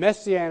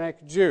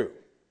 Messianic Jew.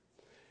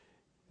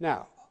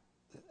 Now,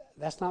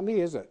 that's not me,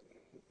 is it?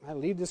 I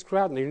lead this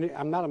crowd, and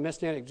I'm not a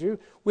Messianic Jew.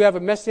 We have a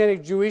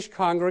Messianic Jewish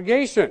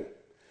congregation.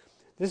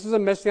 This is a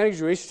Messianic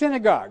Jewish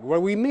synagogue where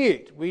we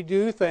meet. We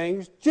do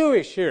things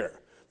Jewish here.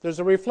 There's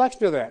a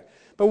reflection of that.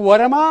 But what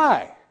am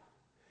I?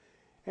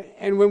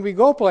 And when we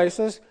go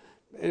places,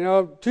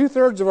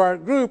 2/3 of our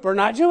group are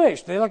not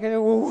Jewish. They look at it,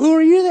 well, who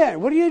are you then?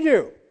 What do you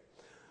do?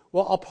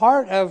 Well, a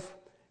part of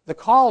the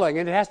calling,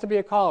 and it has to be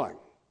a calling.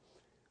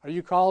 Are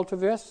you called to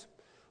this?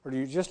 Or do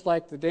you just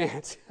like the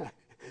dance?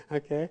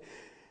 Okay?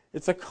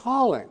 It's a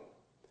calling.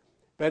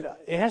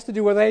 But it has to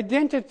do with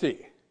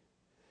identity.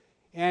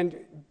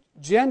 And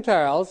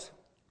Gentiles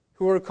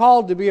who are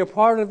called to be a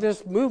part of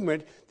this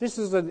movement, this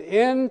is an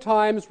end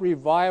times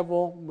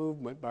revival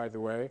movement, by the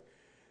way.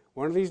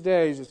 One of these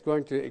days it's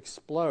going to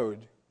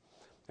explode,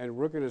 and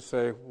we're going to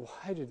say,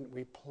 why didn't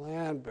we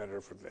plan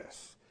better for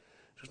this?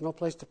 There's no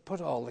place to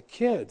put all the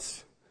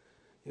kids.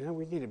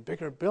 We need a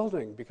bigger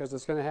building because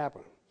it's going to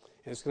happen.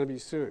 And it's going to be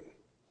soon.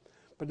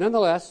 But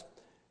nonetheless,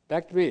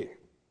 back to me.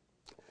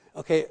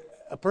 Okay,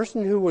 a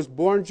person who was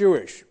born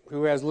Jewish,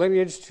 who has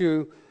lineage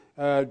to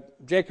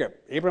Jacob,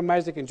 Abraham,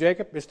 Isaac, and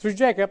Jacob. It's through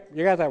Jacob.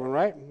 You got that one,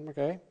 right?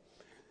 Okay.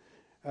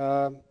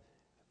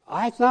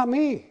 It's not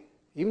me,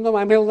 even though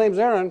my middle name's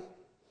Aaron.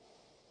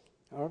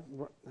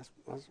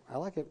 I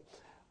like it.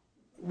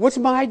 What's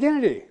my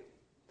identity?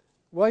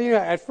 Well,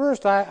 at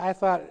first I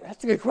thought,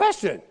 that's a good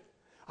question.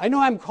 I know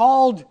I'm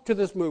called to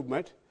this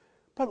movement,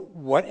 but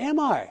what am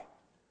I?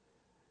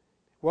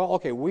 Well,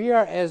 okay,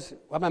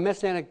 I'm a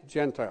Messianic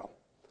Gentile.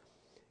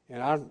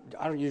 And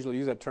I don't usually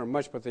use that term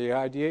much, but the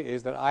idea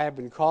is that I have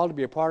been called to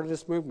be a part of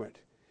this movement.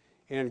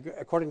 And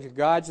according to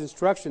God's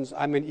instructions,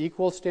 I'm in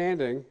equal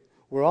standing.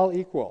 We're all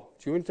equal.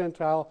 Jew and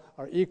Gentile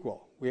are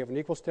equal. We have an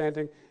equal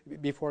standing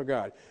before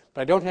God.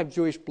 But I don't have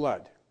Jewish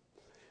blood.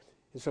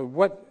 And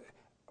so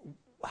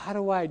how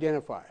do I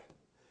identify?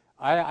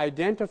 I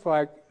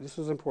identify, this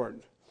is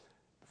important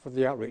for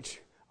the outreach,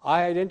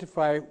 I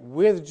identify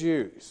with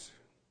Jews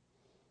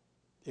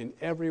in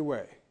every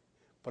way.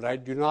 But I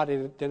do not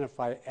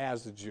identify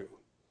as a Jew.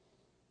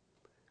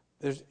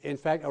 In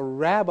fact, a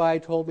rabbi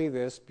told me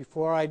this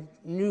before I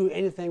knew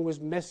anything was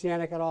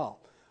Messianic at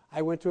all.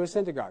 I went to a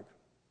synagogue.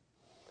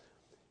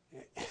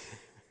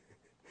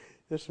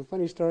 There's some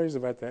funny stories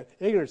about that.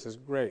 Ignorance is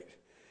great.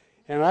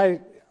 And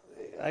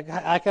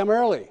I come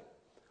early.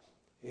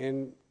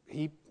 And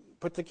he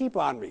put the kippah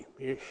on me.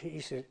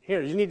 He said,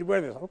 here, you need to wear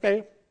this.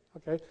 Okay.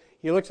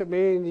 He looks at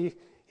me and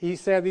he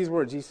said these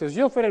words. He says,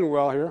 you'll fit in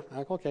well here. I'm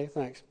like, okay,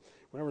 thanks.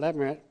 Whatever that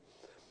meant.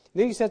 And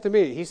then he said to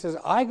me, he says,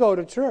 I go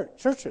to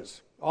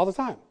churches all the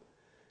time.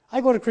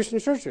 I go to Christian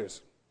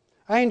churches.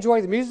 I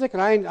enjoy the music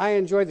and I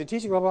enjoy the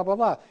teaching, blah, blah, blah,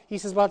 blah. He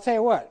says, well, I'll tell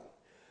you what.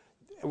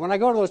 When I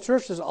go to those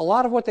churches, a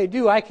lot of what they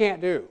do, I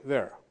can't do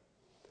there.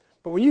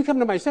 But when you come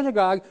to my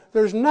synagogue,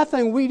 there's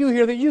nothing we do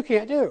here that you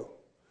can't do.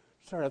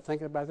 Started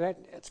thinking about that.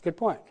 That's a good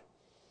point.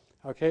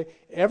 Okay?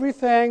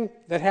 Everything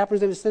that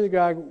happens in the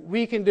synagogue,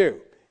 we can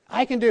do.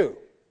 I can do.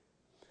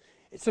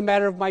 It's a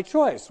matter of my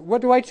choice.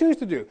 What do I choose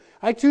to do?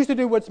 I choose to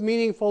do what's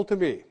meaningful to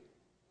me.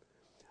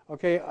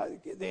 Okay,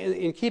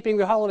 in keeping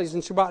the holidays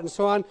and Shabbat and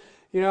so on,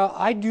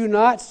 I do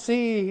not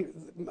see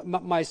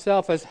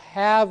myself as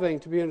having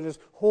to be under this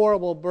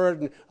horrible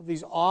burden of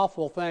these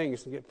awful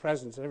things and get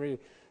presents every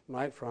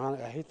night for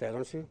Hanukkah. I hate that,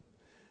 don't you?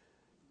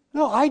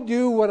 No, I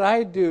do what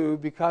I do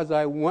because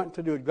I want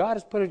to do it. God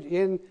has put it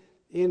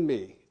in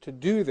me to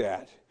do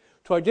that,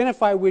 to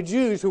identify with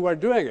Jews who are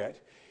doing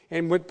it.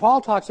 And what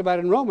Paul talks about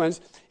in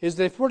Romans is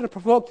that if we're to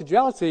provoke to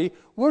jealousy,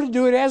 we're to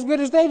do it as good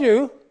as they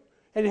do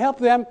and help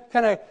them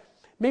kind of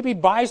maybe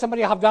buy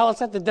somebody a Havdalah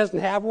set that doesn't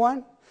have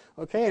one,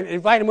 okay, and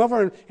invite them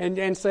over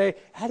and say,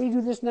 how do you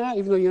do this now,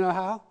 even though you know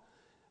how?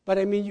 But,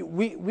 I mean,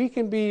 we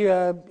can be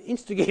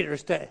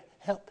instigators to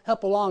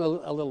help along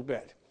a little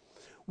bit.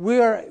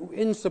 We're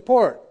in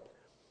support.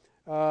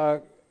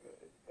 The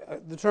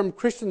term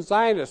Christian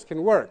Zionist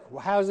can work.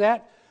 Well, how's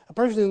that? A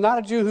person is not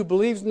a Jew who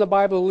believes in the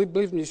Bible, who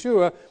believes in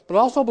Yeshua, but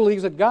also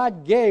believes that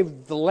God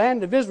gave the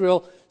land of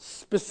Israel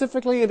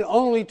specifically and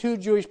only to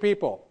Jewish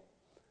people.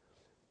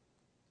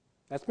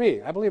 That's me.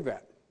 I believe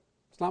that.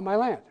 It's not my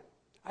land.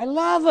 I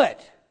love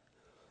it,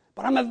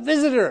 but I'm a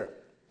visitor.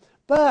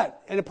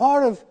 And a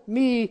part of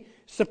me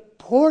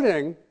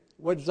supporting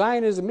what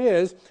Zionism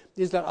is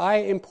that I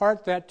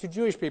impart that to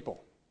Jewish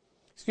people.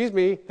 Excuse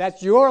me,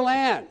 that's your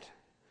land.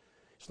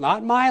 It's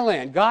not my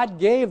land. God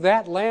gave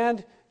that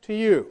land to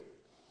you.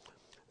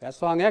 That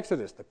song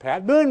Exodus that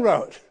Pat Boone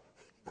wrote,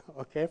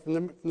 okay,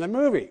 from the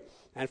movie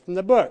and from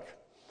the book.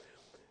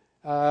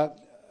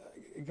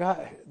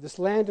 God, this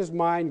land is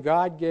mine.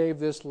 God gave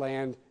this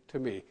land to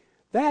me.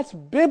 That's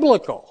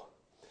biblical.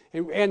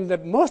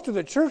 And most of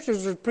the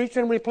churches are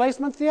preaching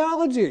replacement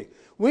theology.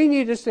 We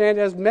need to stand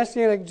as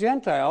Messianic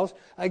Gentiles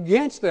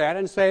against that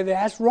and say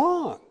that's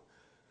wrong.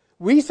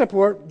 We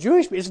support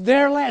Jewish people. It's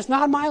their land. It's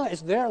not my land.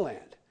 It's their land.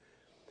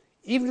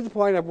 Even to the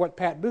point of what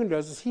Pat Boone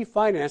does is he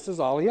finances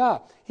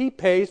Aliyah. He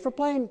pays for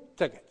plane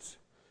tickets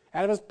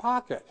out of his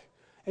pocket.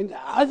 And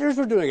others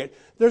are doing it.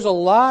 There's a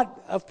lot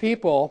of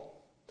people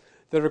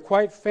that are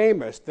quite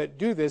famous that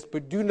do this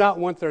but do not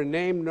want their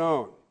name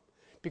known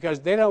because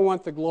they don't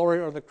want the glory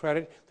or the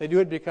credit. They do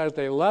it because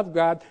they love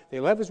God, they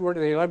love His Word,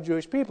 and they love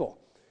Jewish people.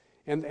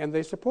 And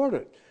they support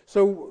it.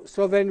 So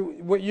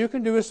then what you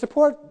can do is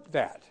support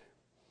that.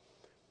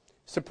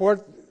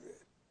 Support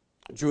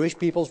Jewish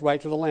people's right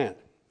to the land.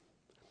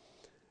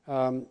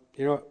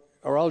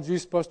 Are all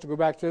Jews supposed to go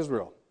back to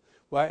Israel?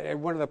 Well, at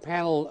one of the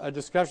panel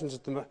discussions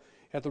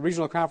at the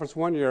regional conference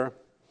one year,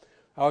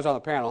 I was on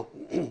the panel,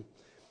 and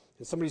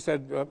somebody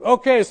said,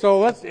 okay,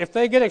 so if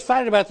they get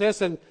excited about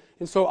this, and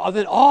so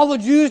then all the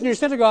Jews in your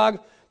synagogue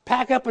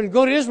pack up and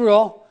go to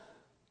Israel,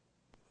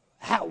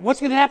 what's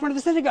going to happen to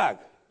the synagogue?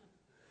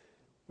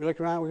 We look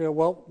around and we go,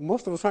 well,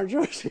 most of us aren't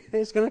Jewish.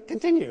 It's going to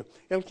continue.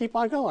 It'll keep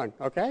on going,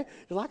 okay?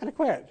 It's not going to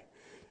quit.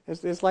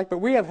 It's like, but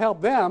we have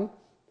helped them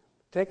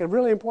take a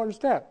really important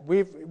step.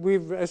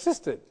 We've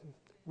assisted.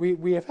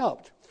 We have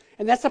helped.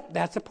 And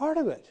that's a part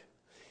of it.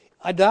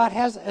 Adat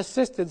has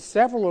assisted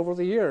several over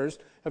the years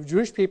of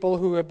Jewish people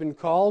who have been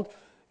called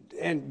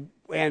and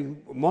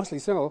mostly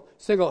single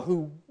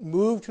who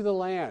moved to the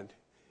land.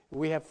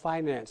 We have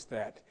financed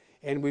that,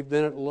 and we've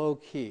done it low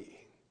key.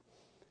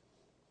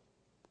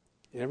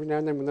 And every now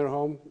and then when they're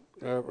home,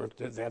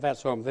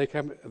 that's home, they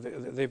come,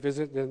 they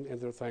visit, and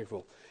they're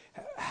thankful.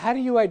 How do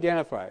you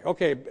identify?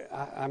 Okay,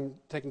 I'm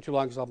taking too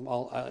long because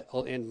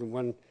I'll end in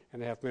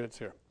 1.5 minutes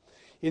here.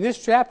 In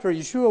this chapter,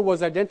 Yeshua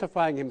was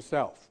identifying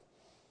himself.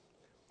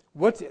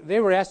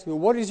 They were asking,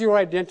 what is your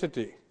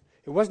identity?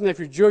 It wasn't if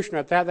you're Jewish or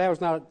not. That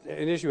was not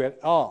an issue at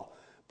all.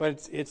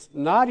 But it's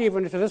not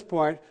even to this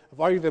point of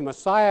are you the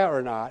Messiah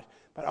or not,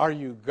 but are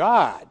you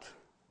God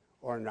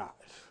or not?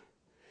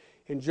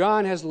 And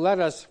John has led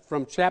us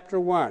from chapter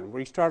 1, where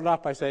he started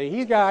off by saying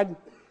he's God, and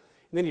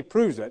then he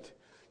proves it,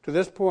 to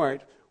this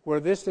point where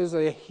this is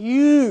a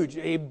huge,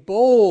 a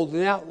bold,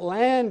 and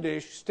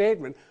outlandish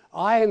statement.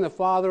 I and the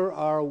Father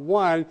are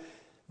one.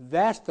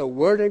 That's the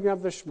wording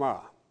of the Shema.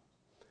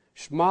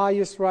 Shema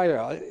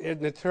Yisrael, and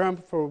the term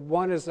for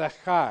one is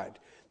Echad.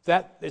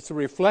 It's a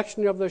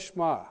reflection of the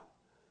Shema.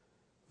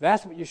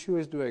 That's what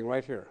Yeshua is doing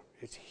right here.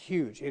 It's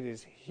huge. It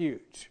is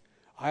huge.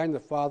 I and the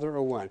Father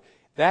are one.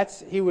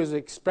 He was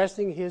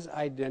expressing his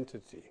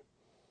identity.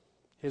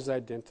 His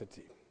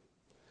identity.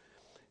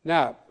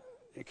 Now,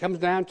 it comes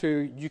down to,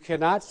 you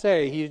cannot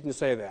say he didn't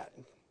say that.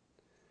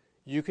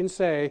 You can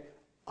say,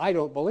 I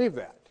don't believe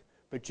that.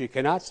 But you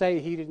cannot say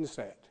he didn't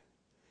say it.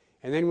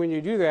 And then when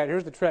you do that,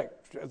 here's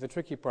the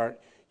tricky part.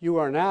 You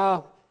are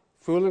now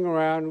fooling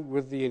around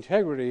with the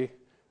integrity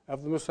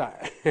of the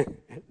Messiah.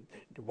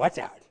 Watch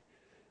out.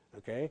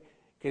 Okay?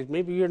 Because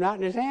maybe you're not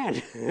in his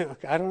hand.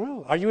 I don't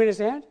know. Are you in his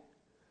hand?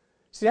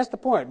 See, that's the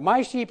point.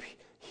 My sheep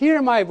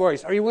hear my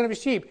voice. Are you one of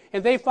his sheep?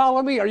 And they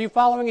follow me. Are you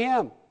following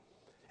him?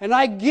 And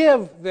I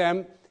give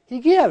them, he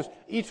gives,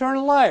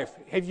 eternal life.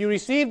 Have you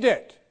received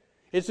it?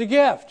 It's a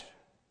gift.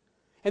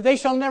 And they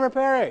shall never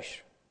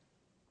perish.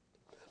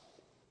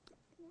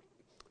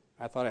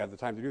 I thought I had the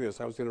time to do this.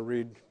 I was going to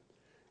read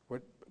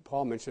what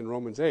Paul mentioned in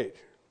Romans 8.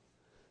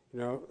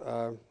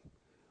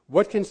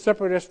 What can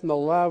separate us from the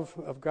love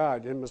of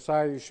God in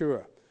Messiah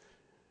Yeshua?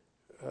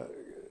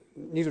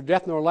 Neither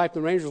death nor life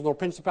nor angels nor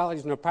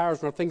principalities nor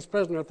powers nor things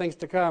present nor things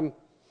to come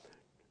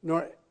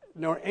nor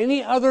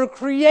any other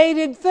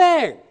created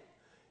thing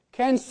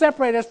can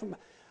separate us from.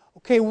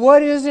 Okay,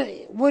 what is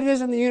it? What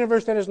is in the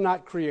universe that is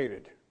not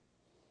created?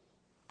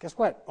 Guess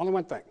what? Only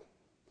one thing.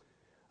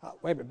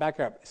 Wait a minute,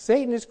 back up.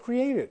 Satan is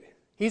created.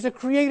 He's a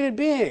created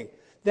being.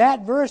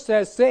 That verse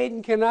says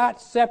Satan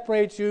cannot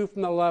separate you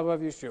from the love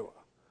of Yeshua.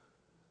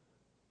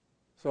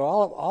 So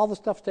all the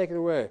stuff's taken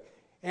away.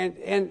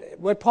 And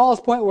what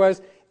Paul's point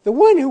was, the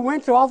one who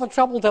went through all the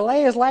trouble to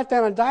lay his life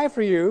down and die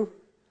for you,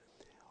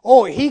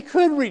 he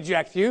could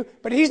reject you,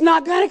 but he's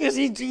not going to because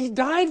he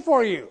died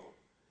for you.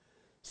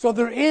 So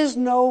there is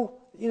no,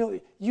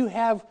 you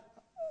have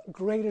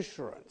great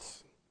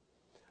assurance.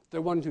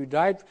 The one who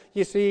died,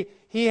 you see,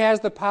 he has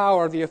the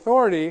power, the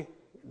authority,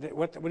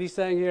 what he's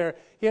saying here,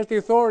 he has the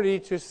authority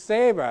to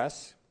save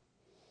us.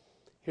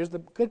 Here's the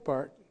good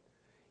part.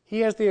 He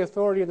has the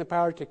authority and the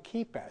power to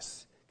keep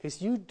us,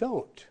 because you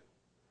don't.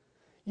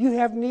 You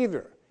have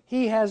neither.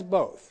 He has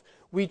both.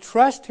 We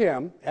trust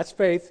him, that's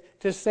faith,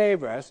 to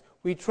save us.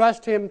 We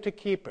trust him to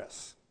keep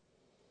us.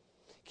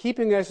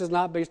 Keeping us is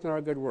not based on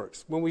our good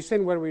works. When we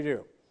sin, what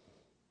do?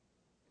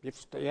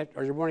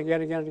 Are you born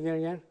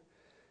again?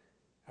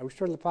 Are we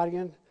stirring the pot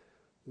again?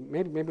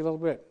 Maybe a little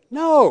bit.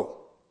 No!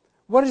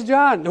 What is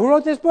John? Who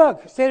wrote this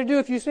book? Say to do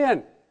if you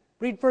sin.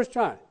 Read 1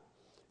 John.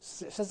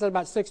 It says that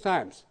about 6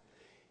 times.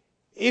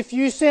 If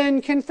you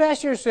sin,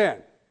 confess your sin.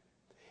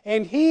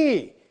 And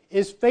he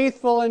is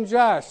faithful and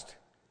just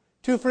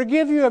to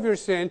forgive you of your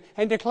sin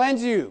and to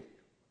cleanse you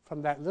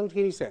from that little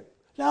teeny sin.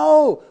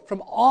 No,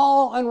 from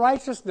all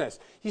unrighteousness.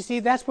 You see,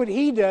 that's what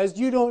he does.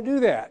 You don't do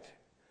that.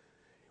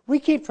 We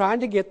keep trying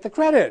to get the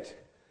credit.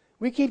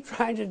 We keep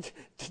trying to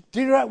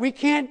do it. We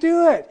can't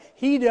do it.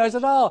 He does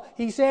it all.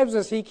 He saves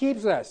us. He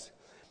keeps us.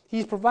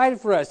 He's provided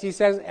for us. He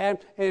says, and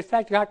in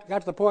fact, got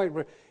to the point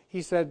where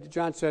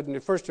John said in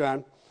 1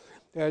 John,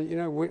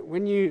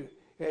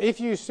 if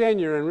you sin,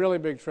 you're in really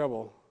big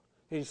trouble.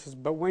 He says,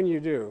 but when you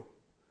do,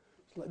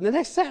 the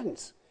next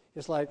sentence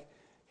is like,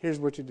 here's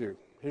what you do.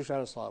 Here's how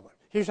to solve it.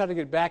 Here's how to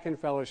get back in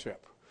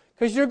fellowship.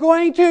 Because you're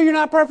going to. You're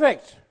not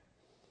perfect.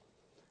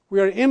 We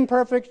are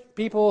imperfect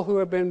people who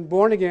have been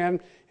born again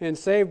and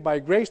saved by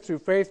grace through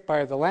faith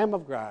by the Lamb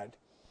of God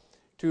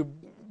to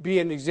be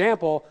an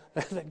example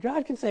that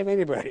God can save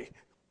anybody.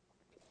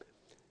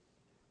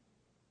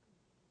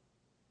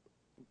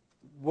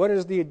 What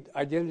is the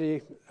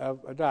identity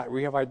of Adat?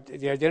 We have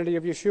the identity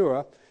of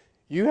Yeshua.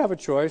 You have a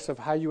choice of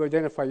how you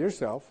identify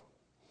yourself,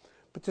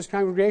 but this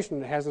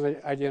congregation has an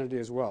identity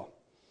as well.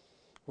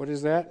 What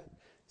is that?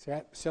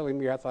 Silly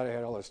me, I thought I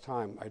had all this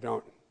time. I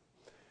don't.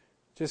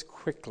 Just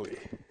quickly.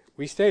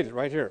 We stated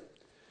right here.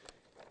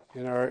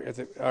 In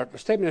our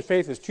statement of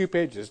faith is 2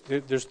 pages.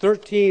 There's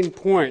 13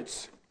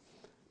 points,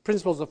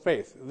 principles of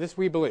faith. This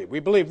we believe. We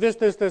believe this,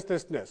 this, this,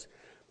 this, this.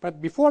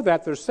 But before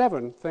that, there's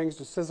 7 things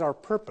that says our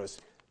purpose.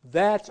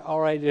 That's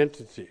our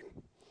identity.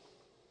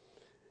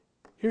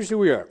 Here's who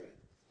we are.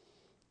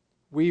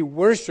 We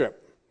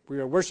worship. We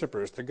are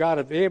worshipers. The God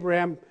of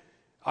Abraham,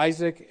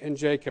 Isaac, and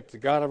Jacob, the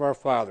God of our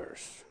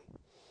fathers.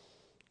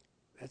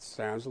 That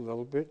sounds a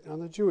little bit on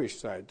the Jewish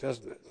side,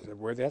 doesn't it? The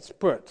way that's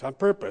put, on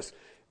purpose.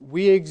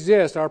 We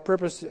exist, our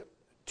purpose,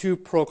 to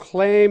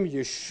proclaim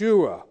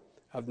Yeshua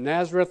of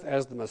Nazareth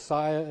as the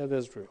Messiah of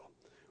Israel.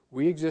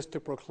 We exist to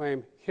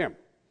proclaim Him.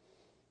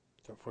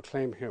 To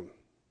proclaim Him.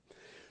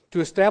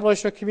 To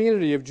establish a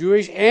community of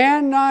Jewish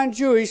and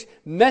non-Jewish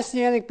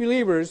Messianic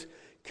believers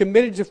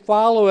committed to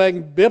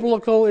following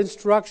biblical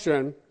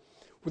instruction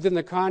within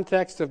the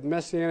context of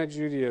Messianic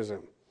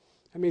Judaism.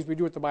 That means we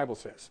do what the Bible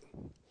says.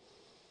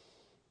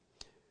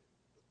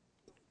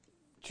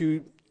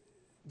 To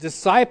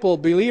disciple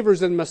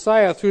believers in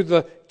Messiah through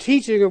the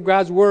teaching of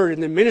God's Word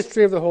and the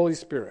ministry of the Holy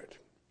Spirit.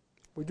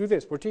 We do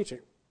this. We're teaching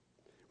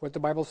what the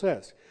Bible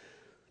says.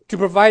 To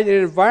provide an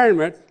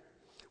environment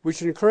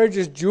which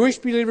encourages Jewish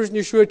believers in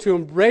Yeshua to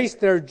embrace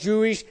their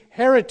Jewish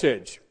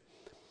heritage,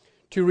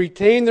 to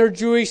retain their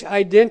Jewish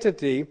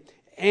identity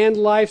and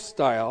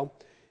lifestyle,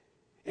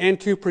 and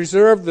to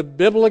preserve the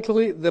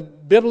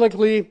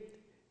biblically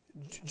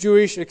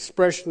Jewish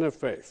expression of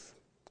faith.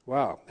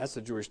 Wow, that's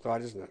a Jewish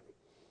thought, isn't it?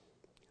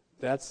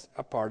 That's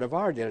a part of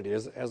our identity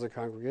as a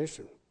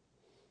congregation.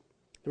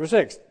 Number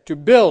 6, to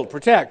build,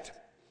 protect,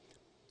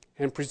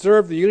 and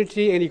preserve the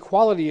unity and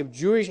equality of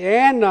Jewish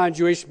and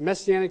non-Jewish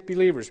Messianic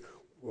believers.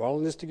 We're all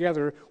in this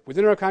together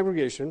within our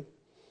congregation,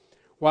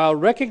 while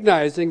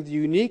recognizing the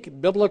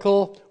unique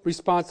biblical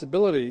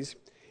responsibilities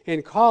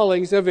and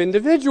callings of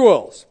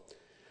individuals.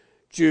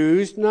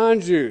 Jews,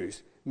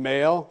 non-Jews,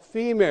 male,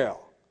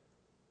 female.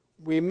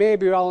 We may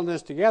be all in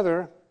this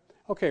together.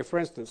 Okay, for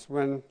instance,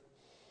 when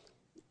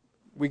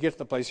we get to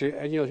the place here,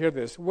 and you'll hear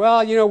this.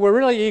 Well, we're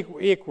really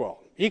equal.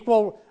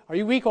 Are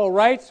you equal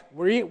rights?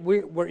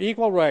 We're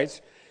equal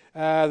rights.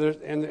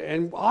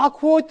 And I'll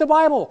quote the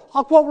Bible.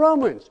 I'll quote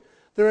Romans.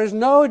 There is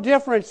no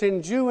difference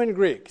in Jew and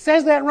Greek. It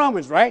says that in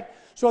Romans, right?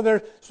 So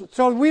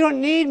we don't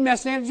need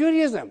Messianic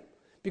Judaism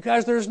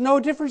because there's no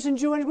difference in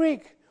Jew and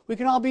Greek. We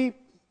can all be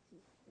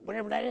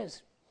whatever that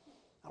is.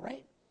 All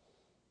right?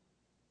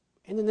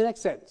 And then the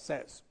next sentence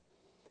says,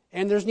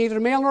 and there's neither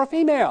male nor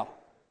female.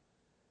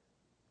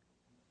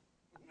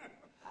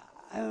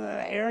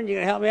 Aaron, you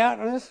going to help me out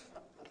on this?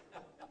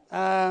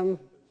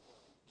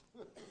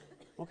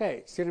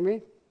 Okay, see what I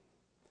mean?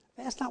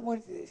 That's not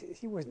what,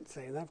 he wasn't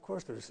saying that. Of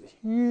course, there's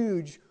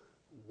huge,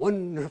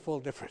 wonderful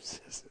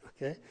differences,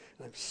 okay?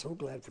 And I'm so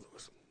glad for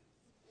those.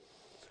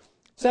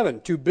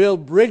 7, to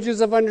build bridges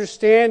of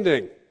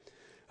understanding.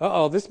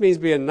 This means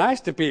being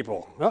nice to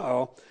people.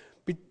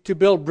 To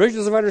build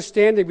bridges of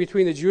understanding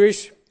between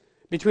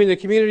the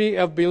community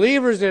of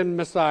believers in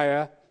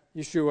Messiah,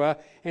 Yeshua,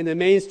 and the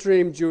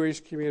mainstream Jewish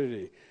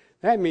community.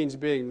 That means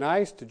being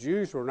nice to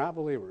Jews who are not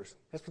believers.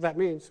 That's what that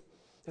means.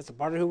 That's a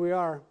part of who we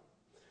are.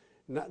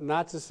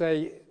 Not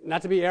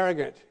to be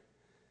arrogant,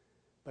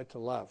 but to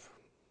love.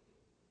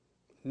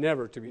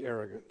 Never to be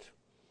arrogant.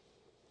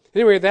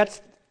 Anyway,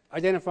 that's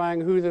identifying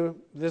who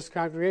this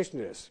congregation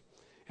is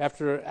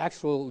after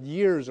actual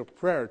years of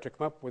prayer to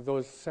come up with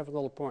those 7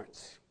 little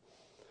points.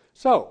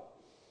 So,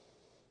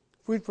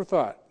 food for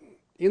thought.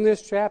 In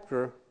this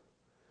chapter,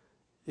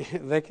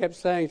 they kept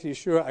saying to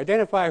Yeshua,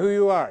 identify who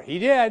you are. He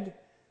did.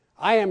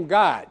 I am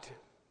God.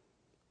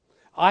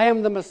 I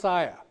am the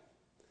Messiah.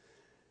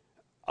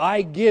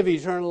 I give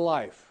eternal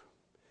life.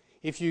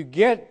 If you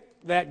get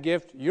that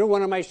gift, you're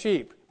one of my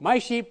sheep. My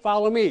sheep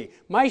follow me.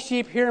 My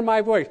sheep hear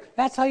my voice.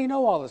 That's how you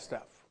know all this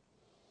stuff.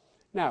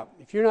 Now,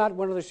 if you're not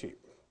one of the sheep,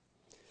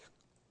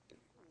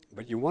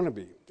 but you want to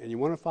be, and you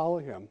want to follow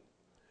him,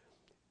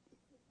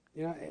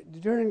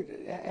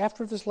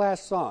 after this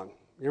last song,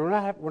 we're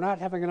not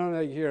having it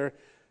on here.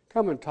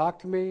 Come and talk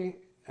to me,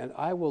 and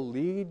I will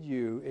lead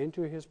you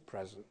into his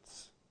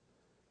presence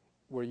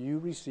where you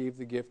receive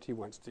the gift he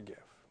wants to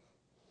give.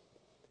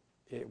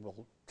 It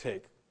will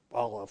take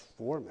all of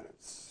 4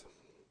 minutes,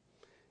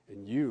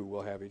 and you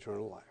will have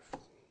eternal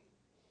life.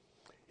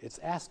 It's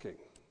asking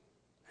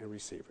and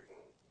receiving.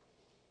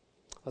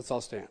 Let's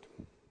all stand.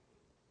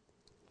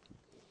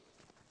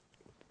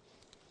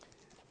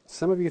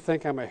 Some of you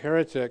think I'm a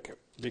heretic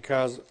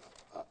because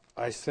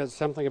I said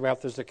something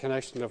about there's a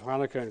connection of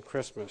Hanukkah and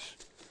Christmas.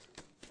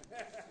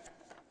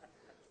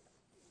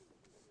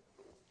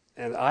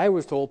 And I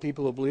was told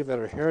people who believe that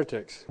are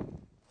heretics.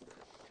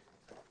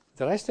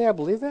 Did I say I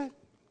believe that?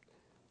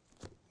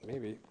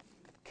 Maybe.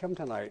 Come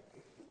tonight,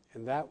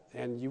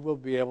 and you will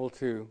be able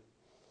to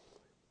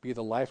be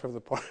the life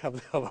of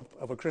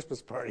a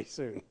Christmas party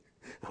soon,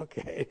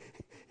 okay?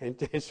 And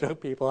show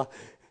people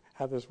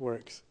how this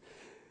works.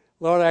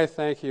 Lord, I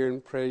thank you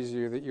and praise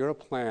you that your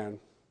plan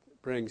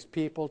brings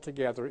people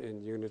together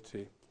in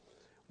unity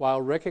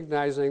while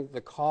recognizing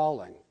the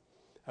calling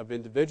of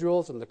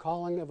individuals and the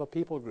calling of a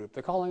people group,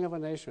 the calling of a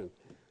nation,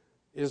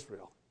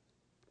 Israel.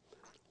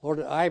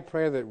 Lord, I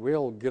pray that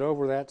we'll get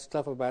over that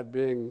stuff about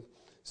being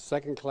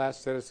second-class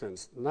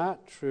citizens.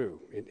 Not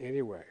true in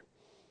any way.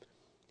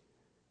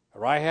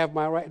 or I have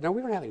my right. No,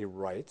 we don't have any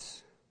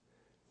rights.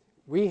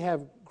 We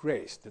have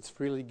grace that's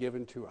freely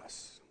given to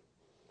us.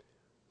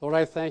 Lord,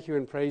 I thank you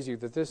and praise you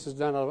that this is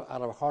done out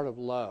of a heart of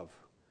love,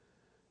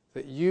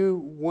 that you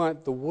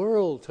want the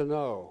world to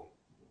know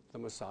the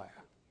Messiah.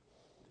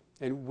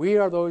 And we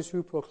are those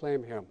who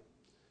proclaim him.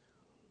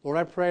 Lord,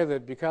 I pray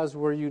that because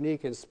we're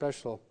unique and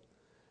special,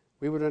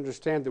 we would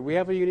understand that we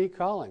have a unique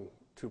calling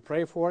to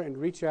pray for and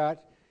reach out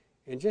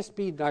and just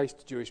be nice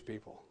to Jewish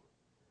people.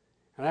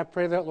 And I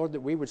pray that, Lord,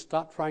 that we would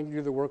stop trying to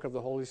do the work of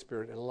the Holy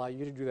Spirit and allow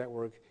you to do that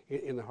work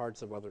in the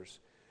hearts of others.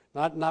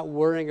 Not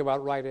worrying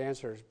about right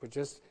answers, but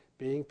just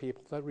being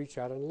people that reach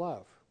out in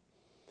love.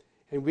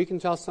 And we can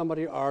tell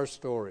somebody our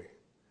story.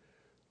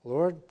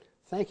 Lord,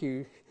 thank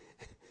you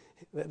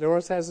that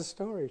Doris has a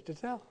story to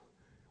tell.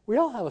 We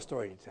all have a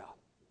story to tell.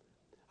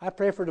 I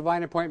pray for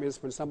divine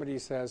appointments when somebody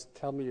says,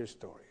 tell me your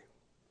story.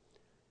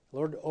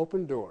 Lord,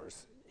 open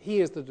doors. He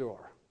is the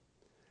door.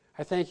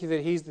 I thank you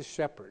that he's the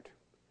shepherd,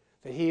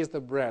 that he is the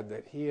bread,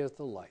 that he is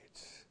the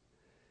light.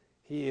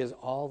 He is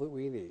all that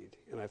we need.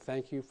 And I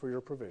thank you for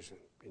your provision.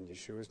 In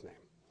Yeshua's name.